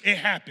eventually it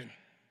happened.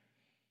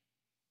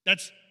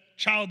 That's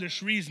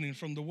childish reasoning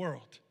from the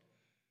world.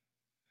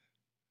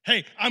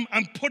 Hey, I'm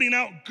putting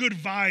out good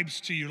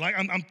vibes to you. Like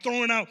I'm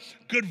throwing out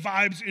good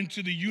vibes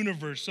into the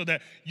universe so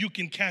that you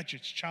can catch it.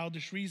 It's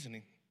childish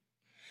reasoning.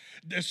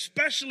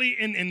 Especially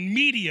in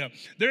media,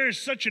 there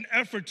is such an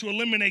effort to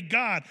eliminate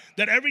God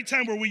that every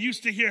time where we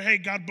used to hear, hey,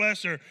 God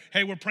bless, or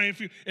hey, we're praying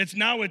for you, it's,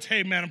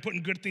 hey, man, I'm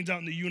putting good things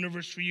out in the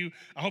universe for you.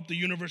 I hope the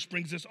universe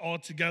brings this all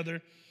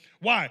together.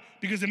 Why?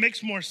 Because it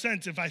makes more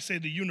sense if I say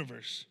the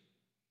universe.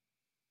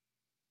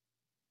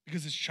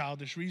 Because it's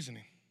childish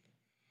reasoning.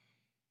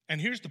 And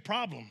here's the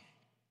problem.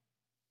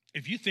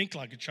 If you think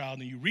like a child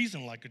and you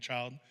reason like a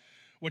child,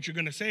 what you're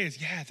going to say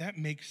is, yeah, that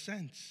makes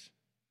sense.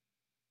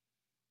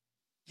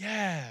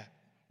 Yeah.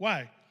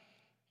 Why?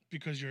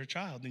 Because you're a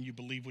child and you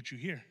believe what you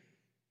hear.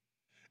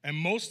 And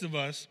most of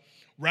us,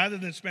 rather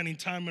than spending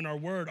time in our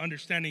word,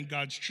 understanding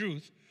God's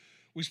truth,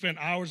 we spend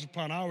hours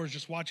upon hours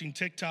just watching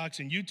TikToks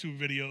and YouTube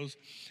videos,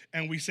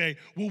 and we say,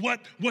 well,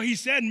 what he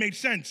said made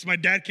sense. My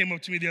dad came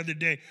up to me the other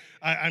day.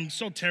 I'm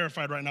so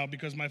terrified right now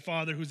because my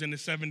father, who's in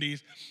his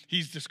 70s,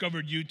 he's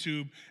discovered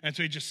YouTube, and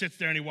so he just sits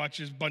there and he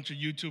watches a bunch of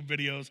YouTube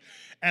videos.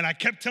 And I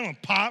kept telling him,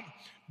 Pop,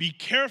 be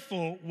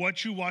careful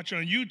what you watch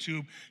on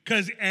YouTube,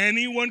 because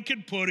anyone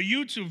can put a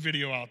YouTube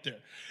video out there.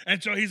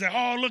 And so he's like,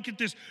 oh, look at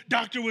this.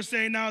 Doctor was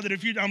saying now that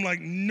if you, I'm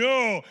like,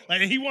 no.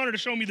 Like, he wanted to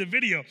show me the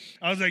video.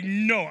 I was like,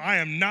 no, I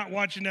am not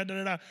watching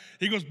that.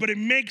 He goes, but it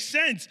makes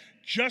sense.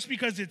 Just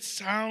because it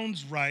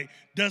sounds right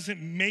doesn't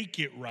make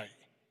it right.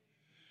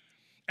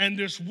 And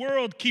this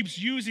world keeps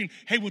using,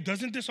 hey, well,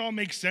 doesn't this all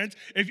make sense?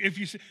 If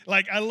you,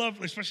 like, I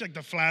love, especially like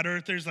the flat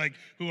earthers, like,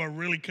 who are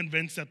really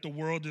convinced that the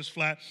world is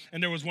flat.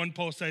 And there was one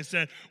post I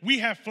said, we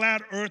have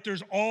flat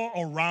earthers all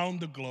around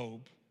the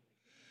globe.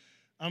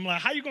 I'm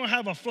like, how you going to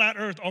have a flat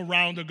earth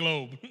around the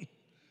globe?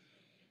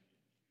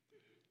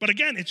 But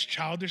again, it's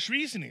childish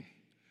reasoning,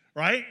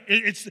 right?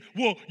 It's,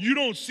 well, you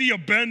don't see a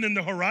bend in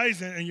the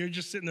horizon, and you're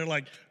just sitting there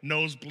like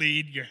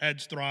nosebleed, your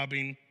head's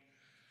throbbing.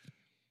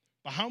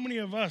 But how many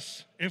of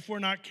us, if we're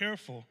not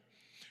careful,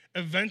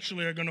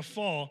 eventually are going to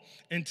fall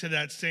into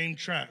that same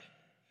trap?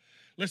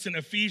 Listen,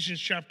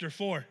 Ephesians chapter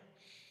 4,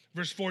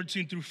 verse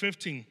 14 through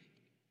 15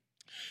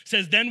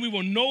 says, then we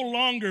will no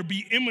longer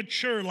be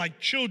immature like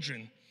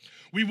children.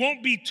 We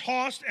won't be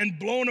tossed and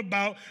blown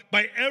about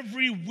by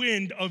every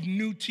wind of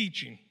new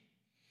teaching.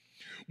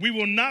 We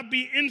will not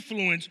be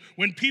influenced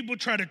when people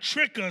try to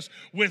trick us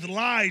with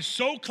lies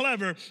so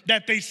clever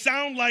that they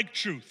sound like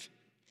truth.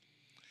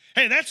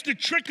 Hey, that's the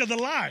trick of the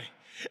lie,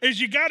 is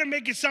you got to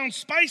make it sound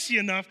spicy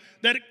enough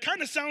that it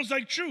kind of sounds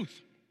like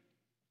truth.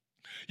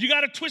 You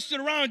got to twist it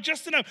around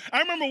just enough.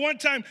 I remember one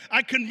time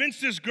I convinced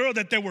this girl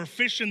that there were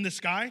fish in the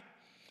sky.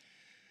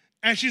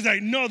 And she's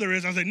like, no, there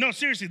is. I was like, no,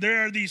 seriously,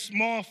 there are these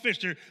small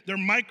fish. They're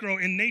micro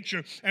in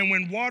nature. And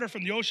when water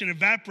from the ocean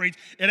evaporates,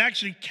 it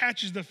actually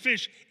catches the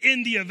fish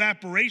in the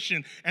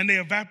evaporation, and they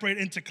evaporate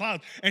into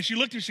clouds. And she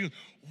looked at me, she goes,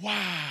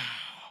 wow.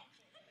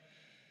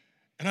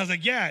 And I was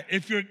like, yeah,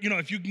 if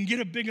you can get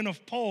a big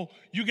enough pole,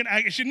 you can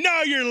act. She said,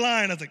 no, you're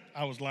lying. I was like,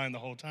 I was lying the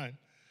whole time.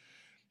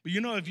 But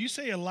if you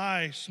say a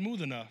lie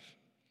smooth enough,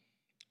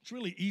 it's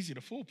really easy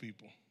to fool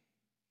people.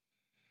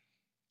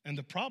 And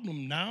the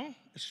problem now,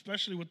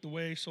 especially with the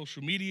way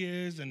social media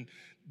is and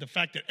the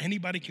fact that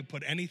anybody can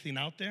put anything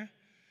out there,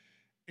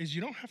 is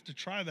you don't have to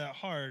try that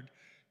hard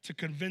to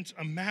convince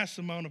a mass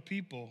amount of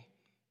people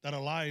that a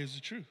lie is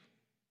the truth.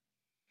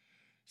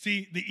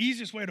 See, the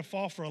easiest way to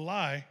fall for a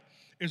lie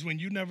is when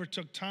you never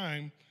took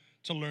time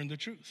to learn the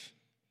truth.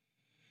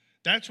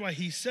 That's why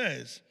he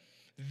says,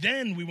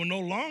 then we will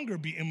no longer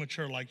be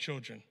immature like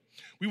children.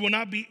 We will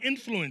not be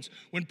influenced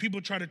when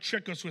people try to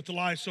trick us with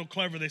lies so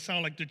clever they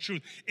sound like the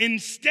truth.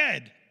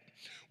 Instead,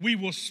 we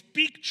will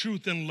speak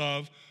truth in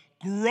love,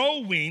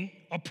 growing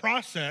a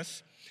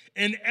process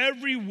in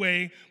every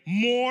way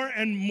more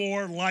and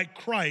more like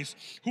Christ,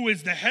 who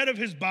is the head of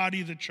his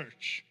body, the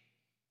church.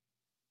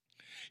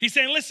 He's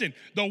saying, listen,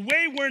 the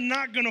way we're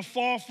not going to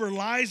fall for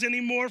lies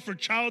anymore, for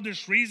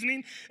childish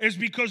reasoning, is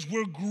because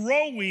we're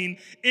growing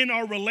in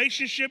our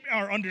relationship,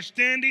 our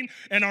understanding,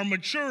 and our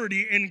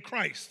maturity in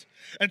Christ.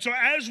 And so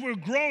as we're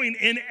growing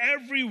in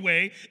every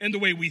way, in the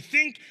way we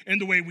think, in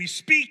the way we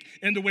speak,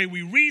 in the way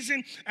we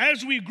reason,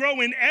 as we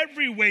grow in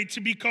every way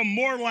to become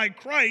more like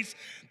Christ,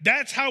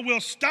 that's how we'll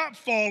stop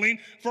falling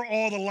for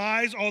all the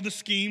lies, all the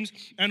schemes,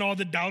 and all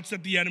the doubts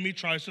that the enemy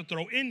tries to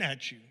throw in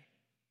at you.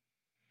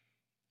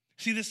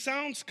 See, this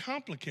sounds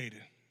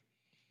complicated,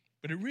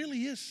 but it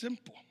really is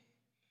simple.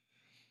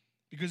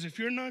 Because if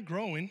you're not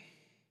growing,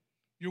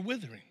 you're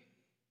withering.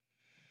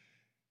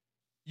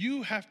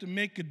 You have to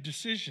make a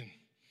decision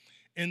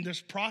in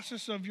this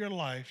process of your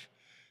life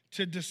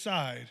to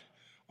decide,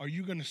 are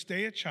you going to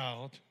stay a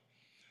child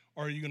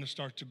or are you going to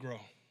start to grow?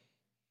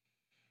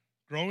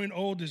 Growing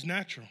old is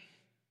natural.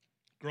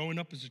 Growing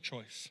up is a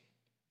choice.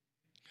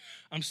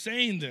 I'm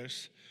saying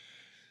this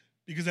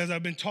because as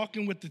I've been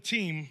talking with the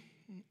team,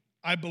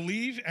 I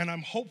believe and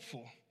I'm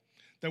hopeful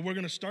that we're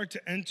going to start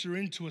to enter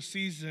into a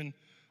season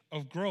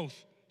of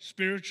growth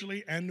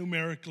spiritually and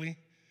numerically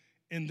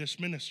in this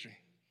ministry.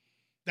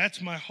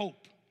 That's my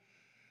hope.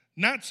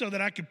 Not so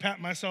that I could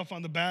pat myself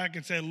on the back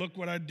and say, look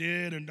what I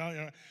did. And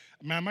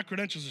man, my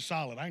credentials are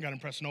solid. I ain't got to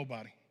impress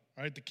nobody.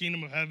 All right, the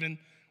kingdom of heaven,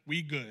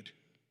 we good.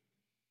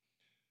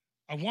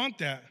 I want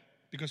that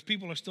because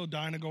people are still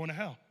dying and going to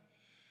hell.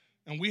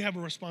 And we have a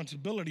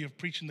responsibility of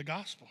preaching the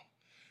gospel.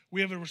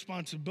 We have a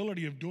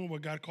responsibility of doing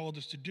what God called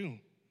us to do.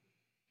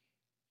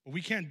 But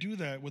we can't do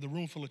that with a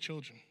room full of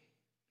children.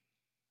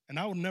 And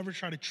I will never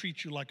try to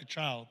treat you like a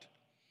child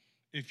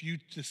if you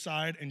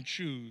decide and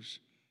choose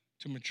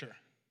to mature.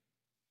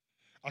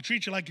 I'll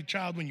treat you like a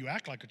child when you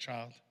act like a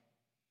child.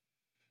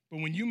 But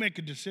when you make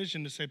a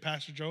decision to say,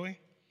 Pastor Joey,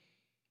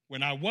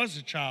 when I was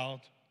a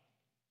child,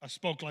 I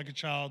spoke like a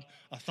child,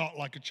 I thought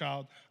like a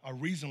child, I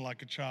reasoned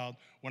like a child.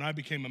 When I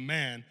became a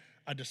man,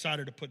 I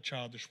decided to put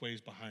childish ways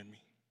behind me.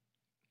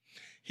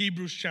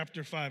 Hebrews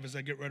chapter 5, as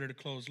I get ready to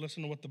close,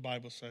 listen to what the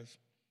Bible says.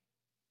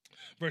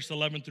 Verse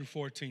 11 through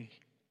 14.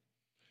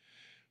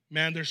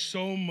 Man, there's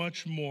so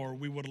much more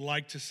we would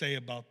like to say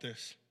about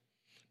this,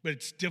 but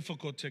it's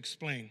difficult to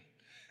explain,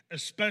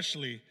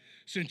 especially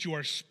since you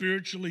are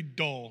spiritually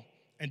dull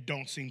and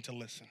don't seem to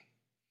listen.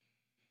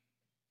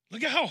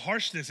 Look at how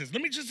harsh this is.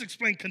 Let me just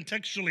explain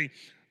contextually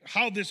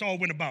how this all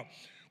went about.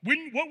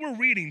 What we're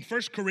reading,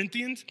 1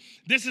 Corinthians,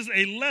 this is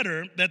a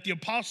letter that the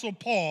Apostle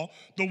Paul,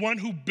 the one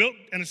who built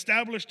and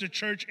established a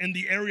church in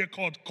the area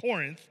called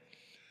Corinth,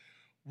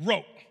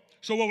 wrote.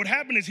 So what would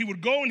happen is he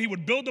would go and he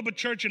would build up a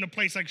church in a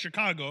place like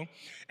Chicago.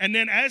 And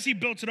then as he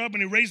built it up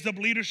and he raised up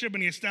leadership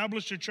and he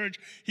established a church,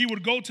 he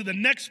would go to the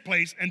next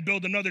place and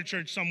build another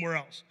church somewhere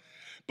else.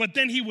 But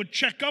then he would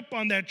check up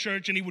on that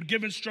church and he would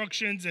give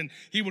instructions and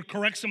he would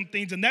correct some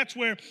things. And that's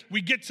where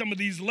we get some of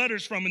these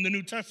letters from in the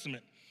New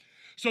Testament.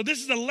 So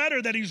this is a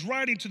letter that he's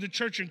writing to the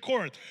church in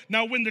Corinth.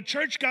 Now, when the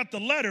church got the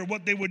letter,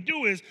 what they would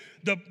do is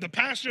the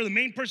pastor, the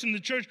main person in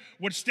the church,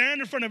 would stand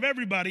in front of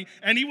everybody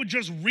and he would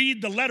just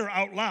read the letter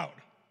out loud.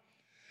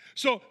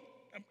 So,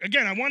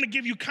 again, I want to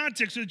give you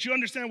context so that you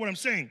understand what I'm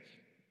saying.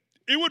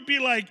 It would be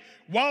like,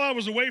 while I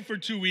was away for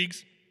 2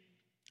 weeks,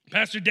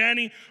 Pastor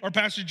Danny or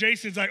Pastor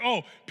Jason's like,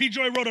 oh, P.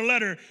 Joy wrote a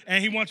letter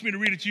and he wants me to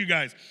read it to you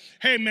guys.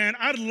 Hey, man,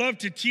 I'd love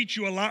to teach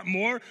you a lot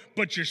more,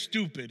 but you're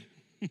stupid.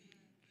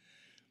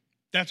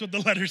 That's what the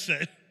letter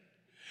said.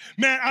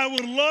 Man, I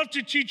would love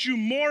to teach you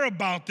more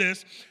about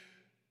this,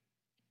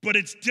 but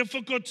it's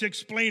difficult to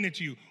explain it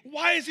to you.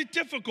 Why is it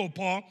difficult,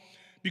 Paul?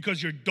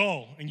 Because you're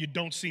dull and you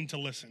don't seem to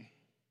listen.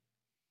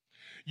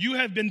 You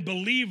have been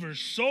believers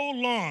so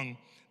long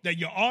that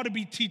you ought to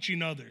be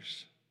teaching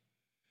others.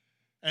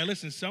 And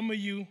listen, some of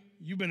you,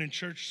 you've been in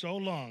church so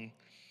long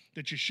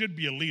that you should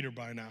be a leader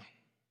by now.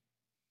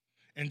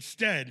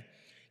 Instead,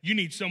 you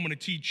need someone to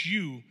teach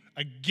you,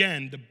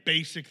 again, the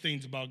basic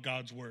things about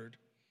God's word.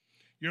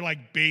 You're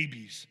like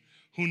babies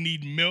who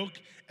need milk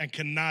and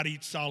cannot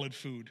eat solid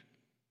food.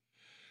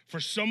 For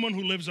someone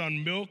who lives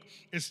on milk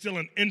is still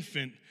an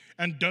infant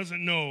and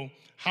doesn't know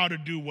how to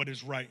do what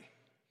is right.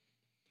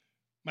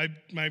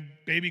 My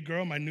baby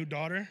girl, my new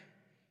daughter,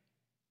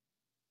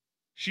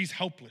 she's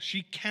helpless.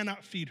 She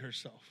cannot feed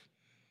herself.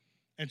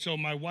 And so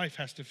my wife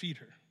has to feed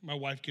her. My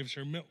wife gives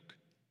her milk.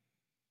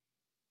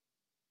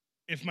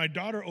 If my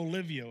daughter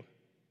Olivia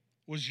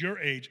was your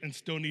age and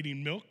still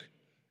needing milk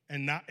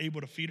and not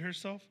able to feed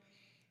herself,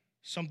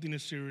 something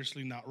is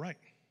seriously not right.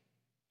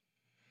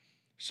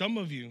 Some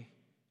of you,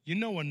 you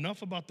know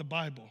enough about the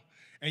Bible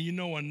and you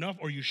know enough,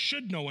 or you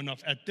should know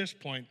enough at this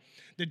point,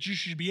 that you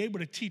should be able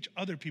to teach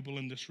other people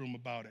in this room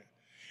about it.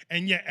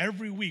 And yet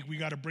every week we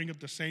got to bring up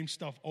the same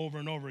stuff over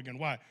and over again.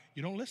 Why?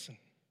 You don't listen.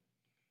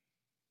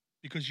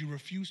 Because you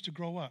refuse to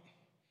grow up.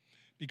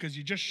 Because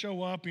you just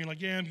show up and you're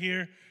like, yeah, I'm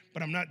here,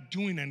 but I'm not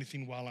doing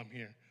anything while I'm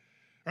here.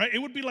 Right? It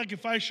would be like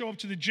if I show up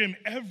to the gym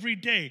every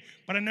day,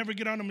 but I never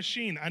get on a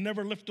machine. I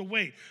never lift a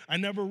weight. I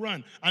never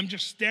run. I'm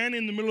just standing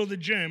in the middle of the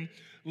gym,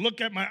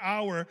 look at my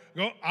hour,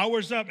 go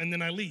hours up, and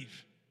then I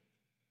leave.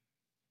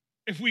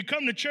 If we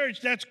come to church,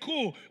 that's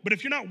cool. But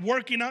if you're not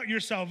working out your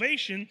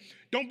salvation,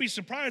 don't be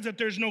surprised that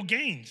there's no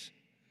gains.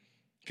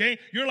 Okay?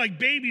 You're like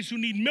babies who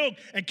need milk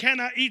and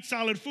cannot eat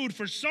solid food.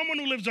 For someone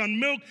who lives on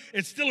milk,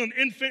 it's still an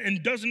infant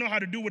and doesn't know how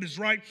to do what is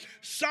right.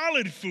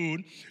 Solid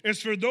food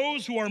is for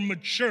those who are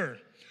mature,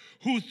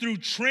 who through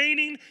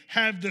training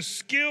have the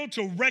skill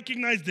to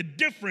recognize the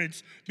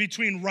difference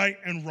between right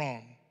and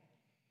wrong.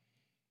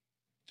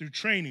 Through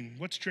training.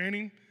 What's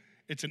training?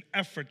 It's an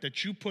effort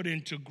that you put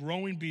into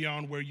growing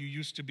beyond where you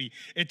used to be.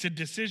 It's a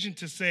decision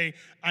to say,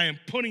 I am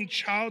putting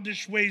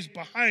childish ways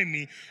behind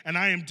me and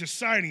I am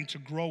deciding to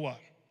grow up.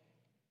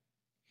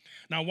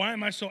 Now, why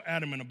am I so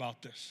adamant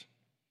about this?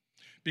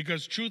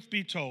 Because truth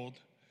be told,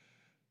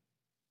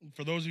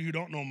 For those of you who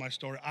don't know my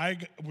story, I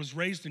was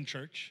raised in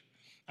church.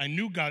 I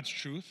knew God's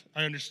truth.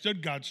 I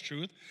understood God's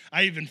truth.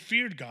 I even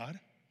feared God.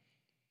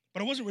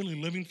 But I wasn't really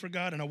living for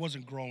God, and I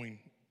wasn't growing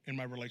in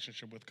my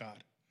relationship with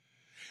God.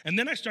 And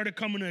then I started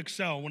coming to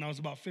Excel when I was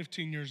about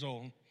 15 years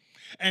old.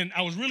 And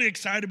I was really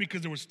excited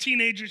because there was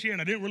teenagers here,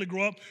 and I didn't really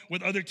grow up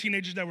with other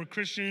teenagers that were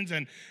Christians,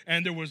 and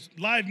there was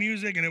live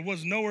music, and it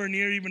was nowhere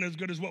near even as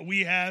good as what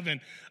we have.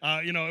 And,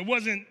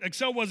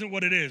 Excel wasn't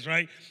what it is,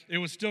 right? It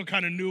was still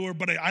kind of newer,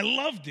 but I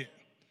loved it.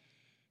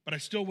 But I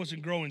still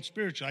wasn't growing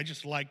spiritually. I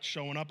just liked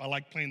showing up. I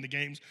liked playing the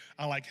games.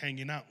 I liked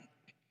hanging out.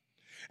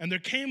 And there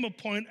came a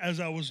point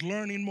as I was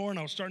learning more and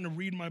I was starting to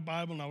read my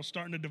Bible and I was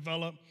starting to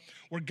develop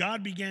where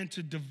God began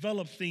to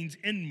develop things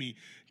in me.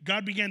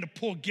 God began to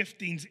pull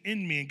giftings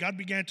in me and God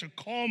began to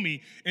call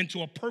me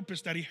into a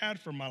purpose that he had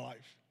for my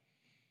life.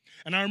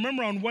 And I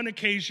remember on one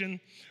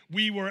occasion,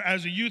 we were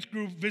as a youth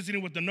group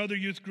visiting with another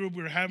youth group.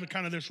 We were having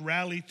kind of this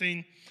rally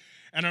thing.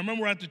 And I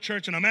remember we're at the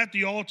church, and I'm at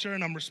the altar,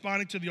 and I'm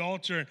responding to the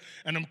altar,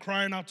 and I'm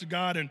crying out to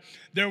God. And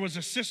there was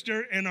a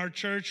sister in our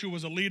church who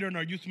was a leader in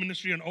our youth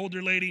ministry, an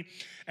older lady,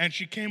 and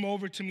she came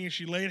over to me, and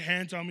she laid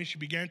hands on me. She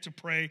began to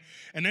pray,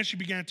 and then she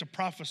began to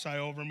prophesy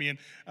over me. And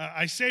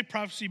I say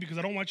prophecy because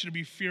I don't want you to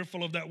be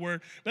fearful of that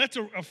word. But that's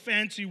a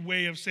fancy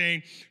way of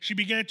saying she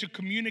began to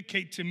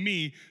communicate to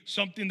me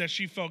something that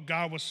she felt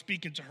God was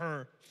speaking to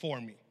her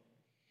for me.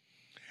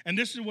 And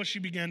this is what she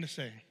began to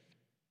say.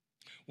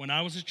 When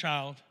I was a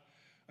child,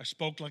 I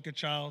spoke like a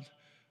child,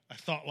 I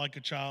thought like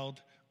a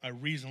child, I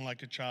reasoned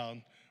like a child.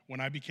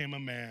 When I became a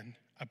man,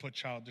 I put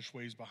childish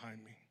ways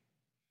behind me.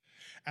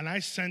 And I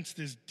sensed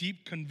this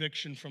deep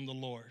conviction from the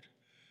Lord.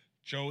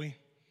 Joey,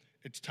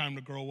 it's time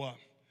to grow up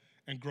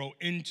and grow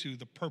into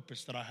the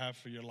purpose that I have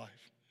for your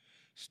life.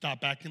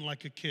 Stop acting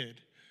like a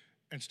kid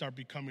and start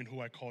becoming who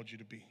I called you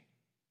to be.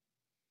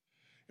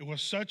 It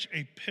was such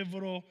a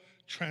pivotal,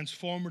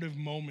 transformative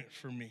moment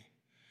for me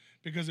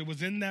because it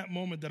was in that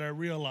moment that I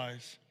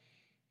realized,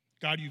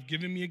 God, you've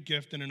given me a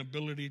gift and an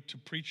ability to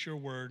preach your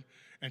word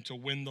and to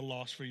win the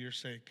lost for your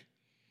sake.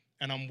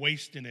 And I'm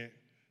wasting it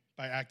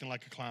by acting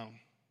like a clown.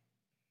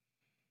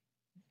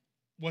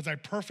 Was I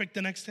perfect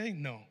the next day?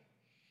 No.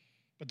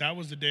 But that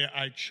was the day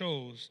I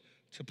chose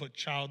to put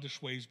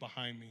childish ways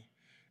behind me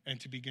and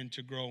to begin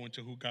to grow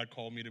into who God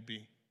called me to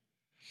be.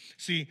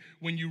 See,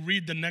 when you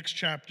read the next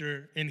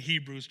chapter in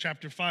Hebrews,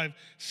 chapter 5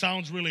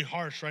 sounds really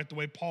harsh, right? The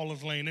way Paul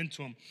is laying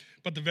into him.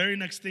 But the very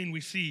next thing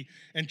we see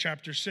in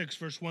chapter 6,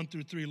 verse 1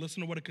 through 3,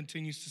 listen to what it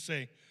continues to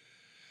say.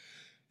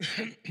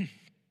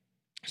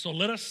 So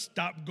let us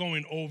stop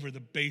going over the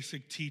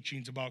basic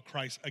teachings about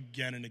Christ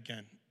again and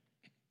again.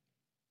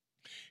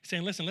 He's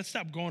saying, listen, let's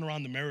stop going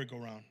around the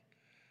merry-go-round,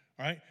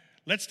 all right?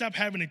 Let's stop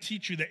having to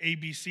teach you the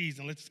ABCs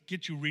and let's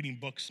get you reading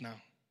books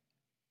now.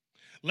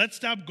 Let's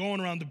stop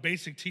going around the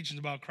basic teachings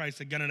about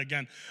Christ again and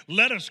again.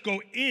 Let us go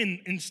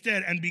in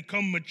instead and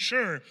become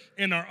mature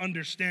in our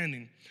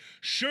understanding.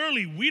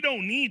 Surely we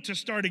don't need to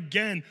start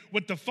again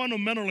with the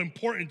fundamental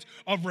importance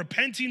of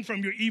repenting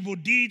from your evil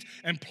deeds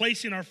and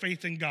placing our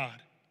faith in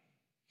God.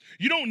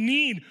 You don't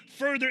need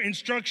further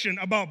instruction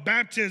about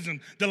baptism,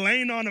 the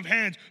laying on of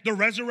hands, the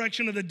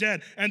resurrection of the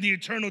dead, and the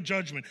eternal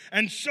judgment.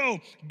 And so,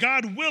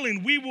 God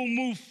willing, we will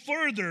move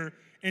further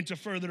into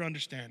further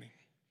understanding.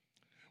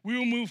 We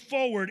will move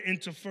forward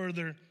into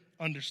further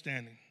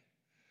understanding.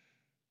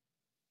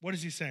 What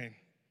is he saying?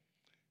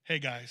 Hey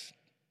guys,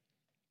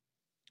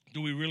 do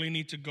we really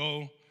need to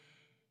go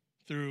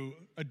through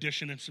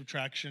addition and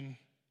subtraction,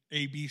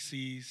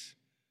 ABCs?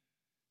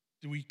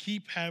 Do we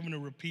keep having to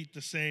repeat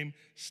the same,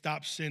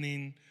 stop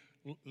sinning,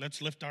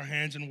 let's lift our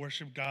hands and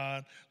worship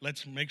God,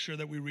 let's make sure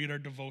that we read our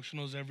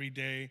devotionals every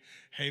day,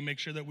 hey, make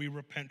sure that we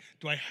repent?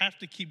 Do I have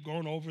to keep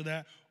going over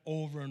that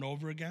over and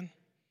over again?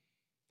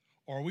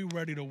 Or are we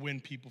ready to win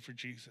people for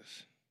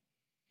Jesus?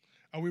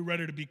 Are we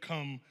ready to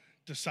become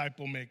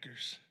disciple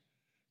makers?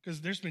 Because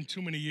there's been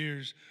too many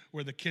years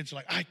where the kids are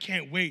like, I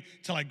can't wait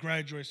till I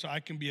graduate so I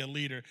can be a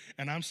leader.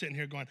 And I'm sitting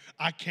here going,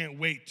 I can't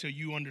wait till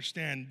you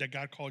understand that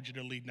God called you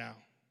to lead now.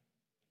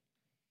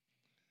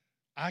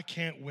 I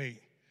can't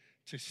wait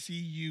to see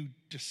you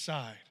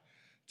decide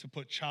to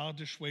put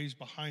childish ways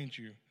behind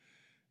you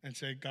and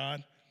say,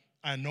 God,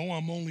 I know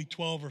I'm only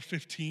 12 or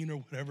 15 or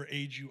whatever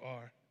age you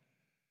are.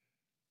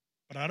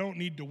 But I don't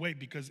need to wait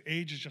because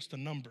age is just a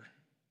number.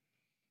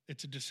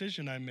 It's a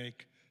decision I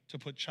make to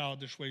put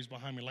childish ways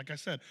behind me. Like I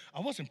said, I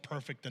wasn't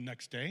perfect the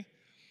next day.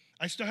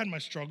 I still had my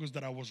struggles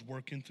that I was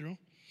working through.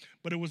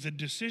 But it was a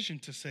decision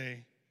to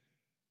say,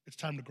 it's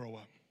time to grow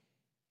up.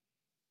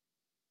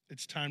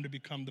 It's time to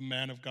become the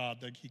man of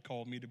God that he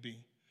called me to be.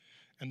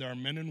 And there are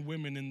men and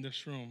women in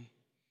this room.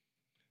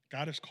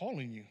 God is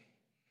calling you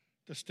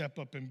to step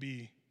up and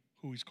be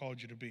who he's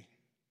called you to be.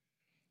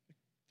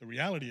 The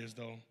reality is,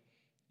 though,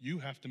 you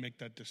have to make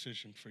that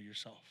decision for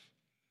yourself.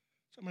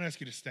 So I'm going to ask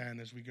you to stand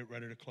as we get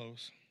ready to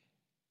close.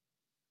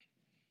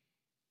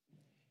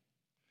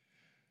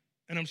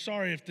 And I'm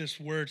sorry if this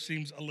word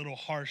seems a little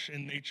harsh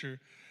in nature,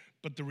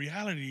 but the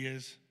reality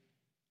is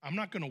I'm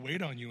not going to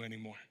wait on you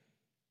anymore.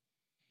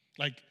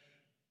 Like,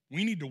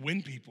 we need to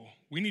win people.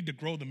 We need to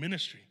grow the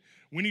ministry.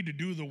 We need to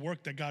do the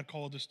work that God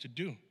called us to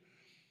do.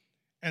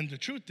 And the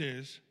truth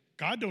is,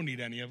 God don't need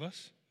any of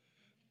us.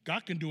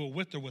 God can do it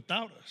with or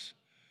without us.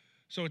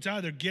 So it's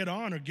either get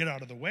on or get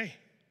out of the way.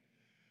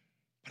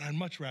 But I'd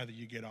much rather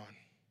you get on.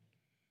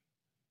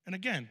 And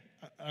again,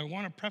 I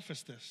want to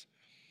preface this.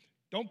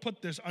 Don't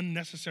put this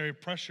unnecessary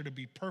pressure to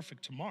be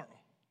perfect tomorrow.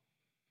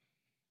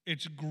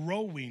 It's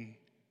growing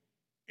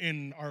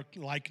in our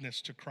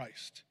likeness to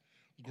Christ.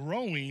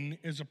 Growing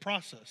is a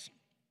process.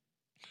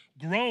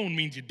 Grown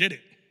means you did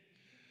it.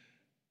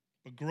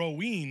 But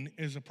growing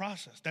is a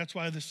process. That's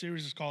why the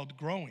series is called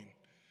Growing.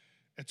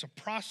 It's a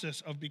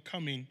process of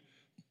becoming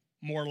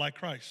more like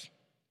Christ.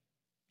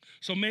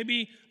 So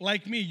maybe,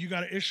 like me, you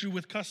got an issue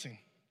with cussing.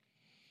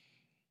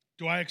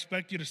 Do I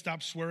expect you to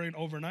stop swearing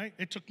overnight?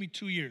 It took me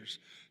 2 years.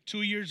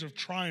 2 years of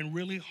trying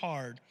really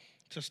hard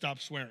to stop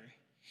swearing.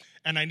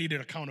 And I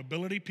needed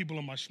accountability, people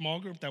in my small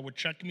group that would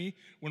check me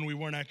when we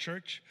weren't at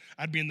church.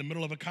 I'd be in the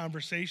middle of a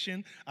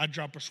conversation. I'd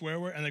drop a swear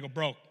word, and they go,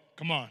 bro,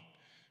 come on.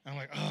 And I'm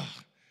like,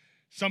 ugh.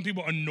 Some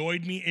people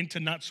annoyed me into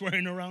not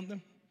swearing around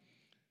them.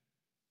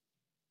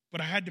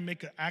 But I had to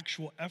make an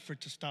actual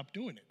effort to stop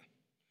doing it.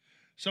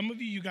 Some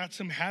of you got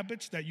some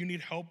habits that you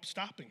need help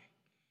stopping.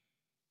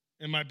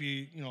 It might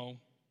be,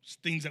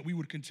 things that we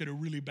would consider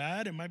really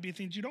bad. It might be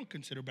things you don't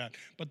consider bad.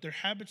 But they're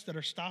habits that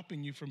are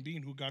stopping you from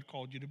being who God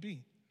called you to be.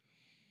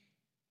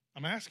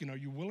 I'm asking, are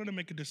you willing to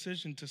make a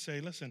decision to say,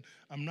 listen,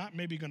 I'm not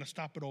maybe going to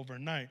stop it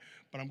overnight,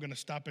 but I'm going to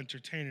stop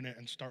entertaining it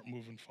and start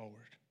moving forward?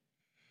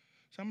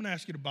 So I'm going to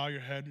ask you to bow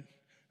your head.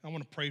 I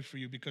want to pray for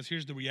you because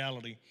here's the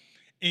reality.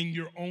 In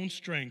your own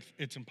strength,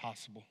 it's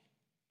impossible.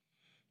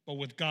 But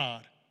with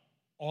God,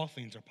 all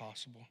things are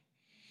possible.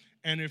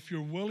 And if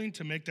you're willing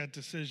to make that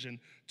decision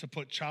to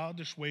put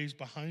childish ways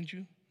behind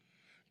you,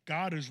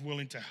 God is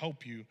willing to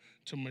help you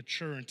to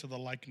mature into the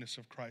likeness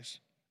of Christ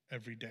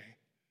every day.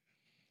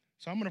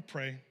 So I'm going to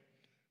pray,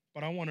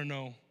 but I want to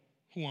know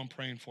who I'm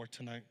praying for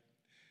tonight.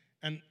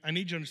 And I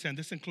need you to understand,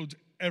 this includes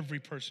every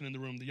person in the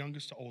room, the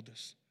youngest to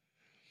oldest.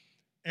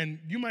 And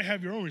you might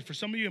have your own reason. For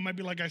some of you, it might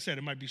be, like I said,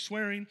 it might be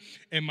swearing.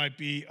 It might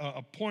be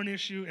a porn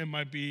issue. It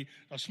might be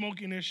a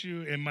smoking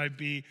issue. It might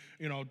be,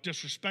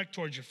 disrespect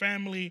towards your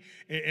family.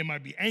 It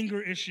might be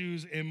anger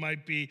issues. It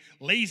might be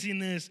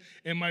laziness.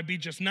 It might be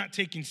just not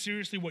taking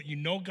seriously what you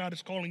know God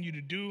is calling you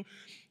to do.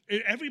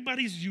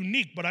 Everybody's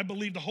unique, but I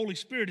believe the Holy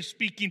Spirit is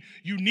speaking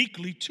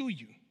uniquely to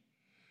you.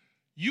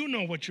 You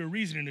know what your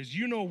reasoning is.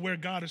 You know where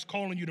God is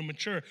calling you to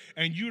mature,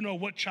 and you know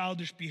what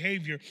childish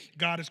behavior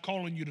God is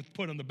calling you to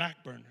put on the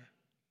back burner.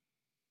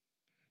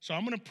 So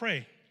I'm going to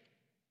pray,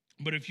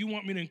 but if you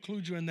want me to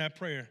include you in that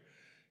prayer,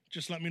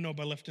 just let me know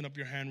by lifting up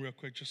your hand real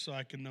quick just so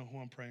I can know who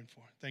I'm praying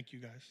for. Thank you,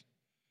 guys.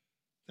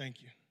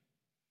 Thank you.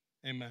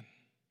 Amen.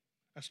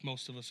 That's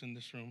most of us in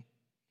this room.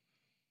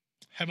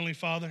 Heavenly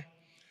Father,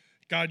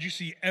 God, you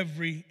see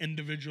every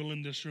individual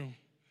in this room.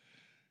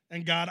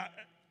 And God,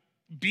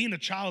 being a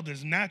child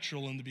is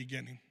natural in the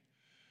beginning.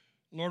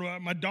 Lord,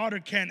 my daughter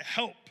can't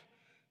help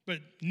but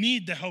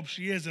need the help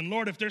she is. And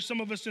Lord, if there's some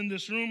of us in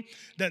this room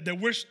that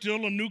we're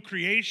still a new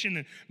creation,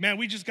 and man,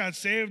 we just got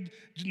saved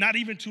not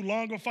even too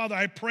long ago, Father,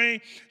 I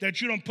pray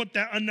that you don't put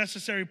that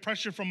unnecessary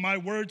pressure from my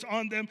words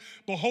on them.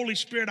 But Holy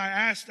Spirit, I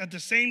ask at the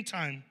same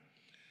time,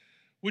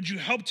 would you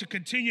help to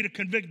continue to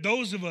convict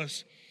those of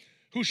us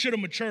who should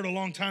have matured a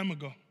long time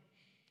ago?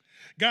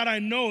 God, I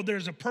know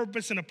there's a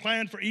purpose and a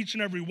plan for each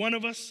and every one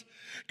of us.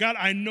 God,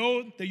 I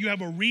know that you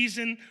have a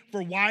reason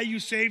for why you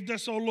saved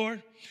us, oh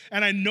Lord.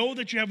 And I know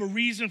that you have a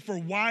reason for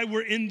why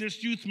we're in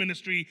this youth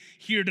ministry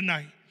here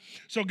tonight.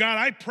 So God,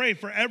 I pray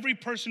for every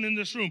person in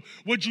this room,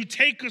 would you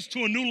take us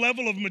to a new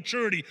level of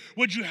maturity?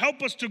 Would you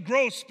help us to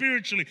grow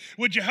spiritually?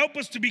 Would you help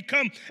us to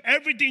become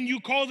everything you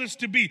called us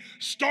to be,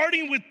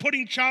 starting with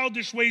putting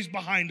childish ways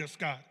behind us,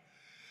 God?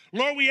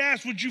 Lord, we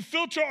ask, would you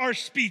filter our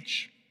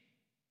speech?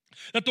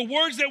 That the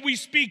words that we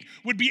speak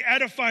would be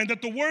edifying,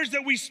 that the words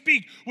that we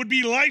speak would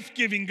be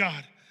life-giving,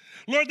 God.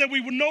 Lord, that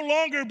we would no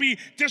longer be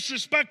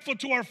disrespectful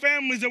to our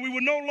families, that we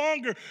would no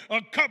longer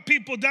cut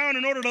people down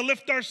in order to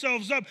lift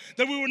ourselves up,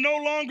 that we would no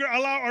longer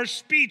allow our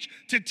speech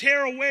to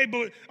tear away,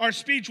 but our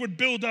speech would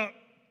build up.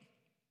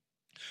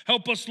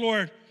 Help us,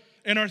 Lord,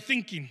 in our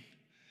thinking,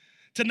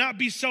 to not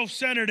be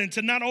self-centered and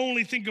to not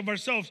only think of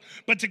ourselves,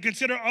 but to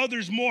consider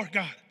others more,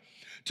 God.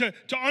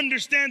 To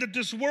understand that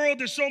this world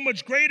is so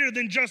much greater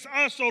than just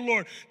us, oh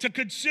Lord. To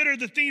consider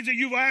the things that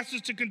you've asked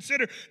us to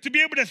consider. To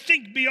be able to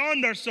think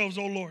beyond ourselves,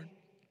 oh Lord.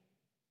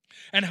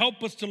 And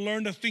help us to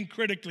learn to think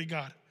critically,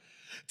 God.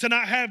 To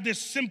not have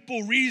this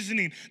simple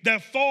reasoning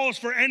that falls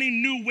for any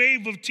new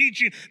wave of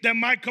teaching that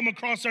might come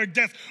across our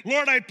desk.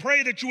 Lord, I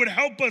pray that you would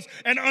help us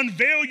and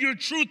unveil your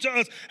truth to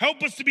us.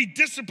 Help us to be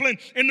disciplined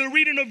in the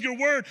reading of your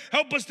word.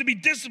 Help us to be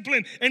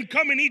disciplined in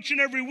coming each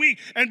and every week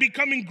and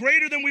becoming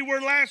greater than we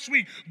were last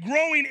week,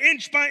 growing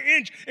inch by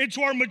inch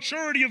into our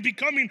maturity of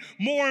becoming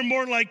more and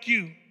more like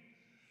you.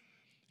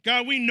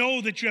 God, we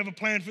know that you have a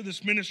plan for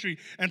this ministry.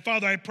 And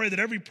Father, I pray that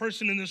every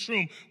person in this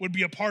room would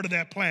be a part of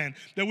that plan,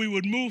 that we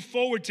would move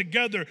forward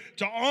together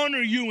to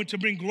honor you and to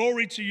bring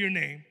glory to your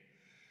name.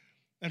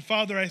 And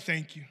Father, I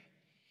thank you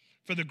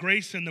for the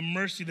grace and the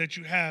mercy that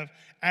you have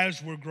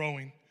as we're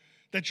growing.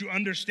 That you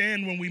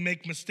understand when we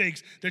make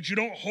mistakes, that you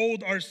don't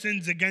hold our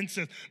sins against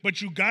us,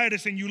 but you guide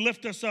us and you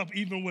lift us up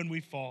even when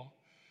we fall.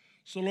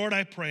 So Lord,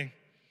 I pray,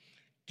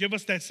 give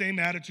us that same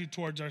attitude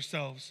towards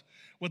ourselves,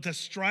 with the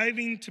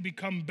striving to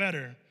become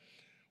better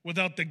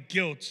without the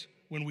guilt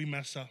when we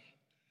mess up.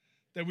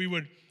 That we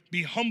would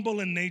be humble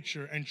in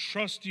nature and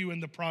trust you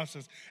in the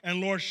process. And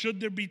Lord, should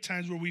there be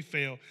times where we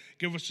fail,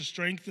 give us the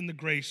strength and the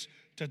grace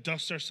to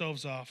dust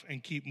ourselves off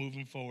and keep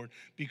moving forward,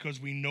 because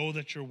we know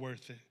that you're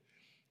worth it.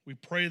 We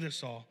pray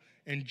this all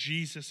in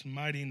Jesus'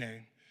 mighty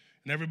name.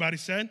 And everybody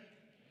said? Amen.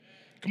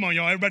 Come on,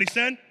 y'all. Everybody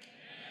said?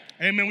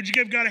 Amen. Amen. Would you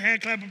give God a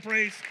hand clap of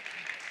praise?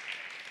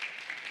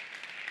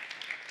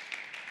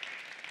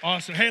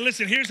 Awesome. Hey,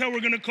 listen, here's how we're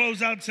going to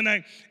close out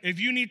tonight.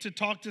 If you need to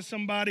talk to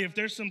somebody, if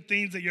there's some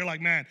things that you're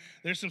like, man,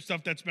 there's some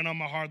stuff that's been on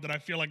my heart that I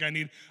feel like I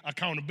need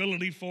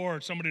accountability for,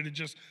 or somebody to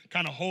just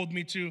kind of hold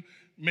me to,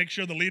 make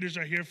sure the leaders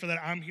are here for that.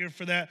 I'm here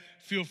for that.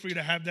 Feel free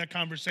to have that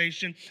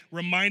conversation.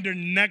 Reminder,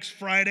 next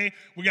Friday,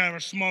 we got our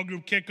small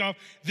group kickoff.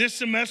 This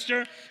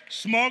semester,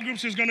 small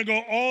groups is going to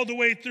go all the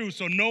way through,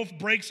 so no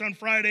breaks on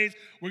Fridays.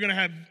 We're going to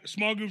have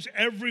small groups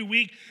every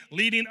week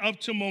leading up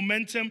to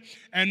Momentum,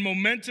 and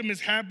Momentum is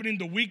happening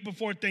the week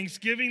before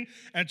Thanksgiving,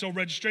 and so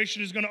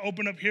registration is going to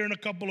open up here in a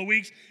couple of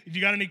weeks. If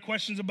you got any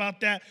questions about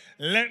that,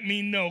 let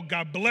me know.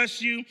 God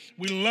bless you.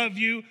 We love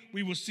you.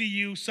 We will see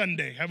you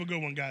Sunday. Have a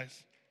good one,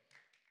 guys.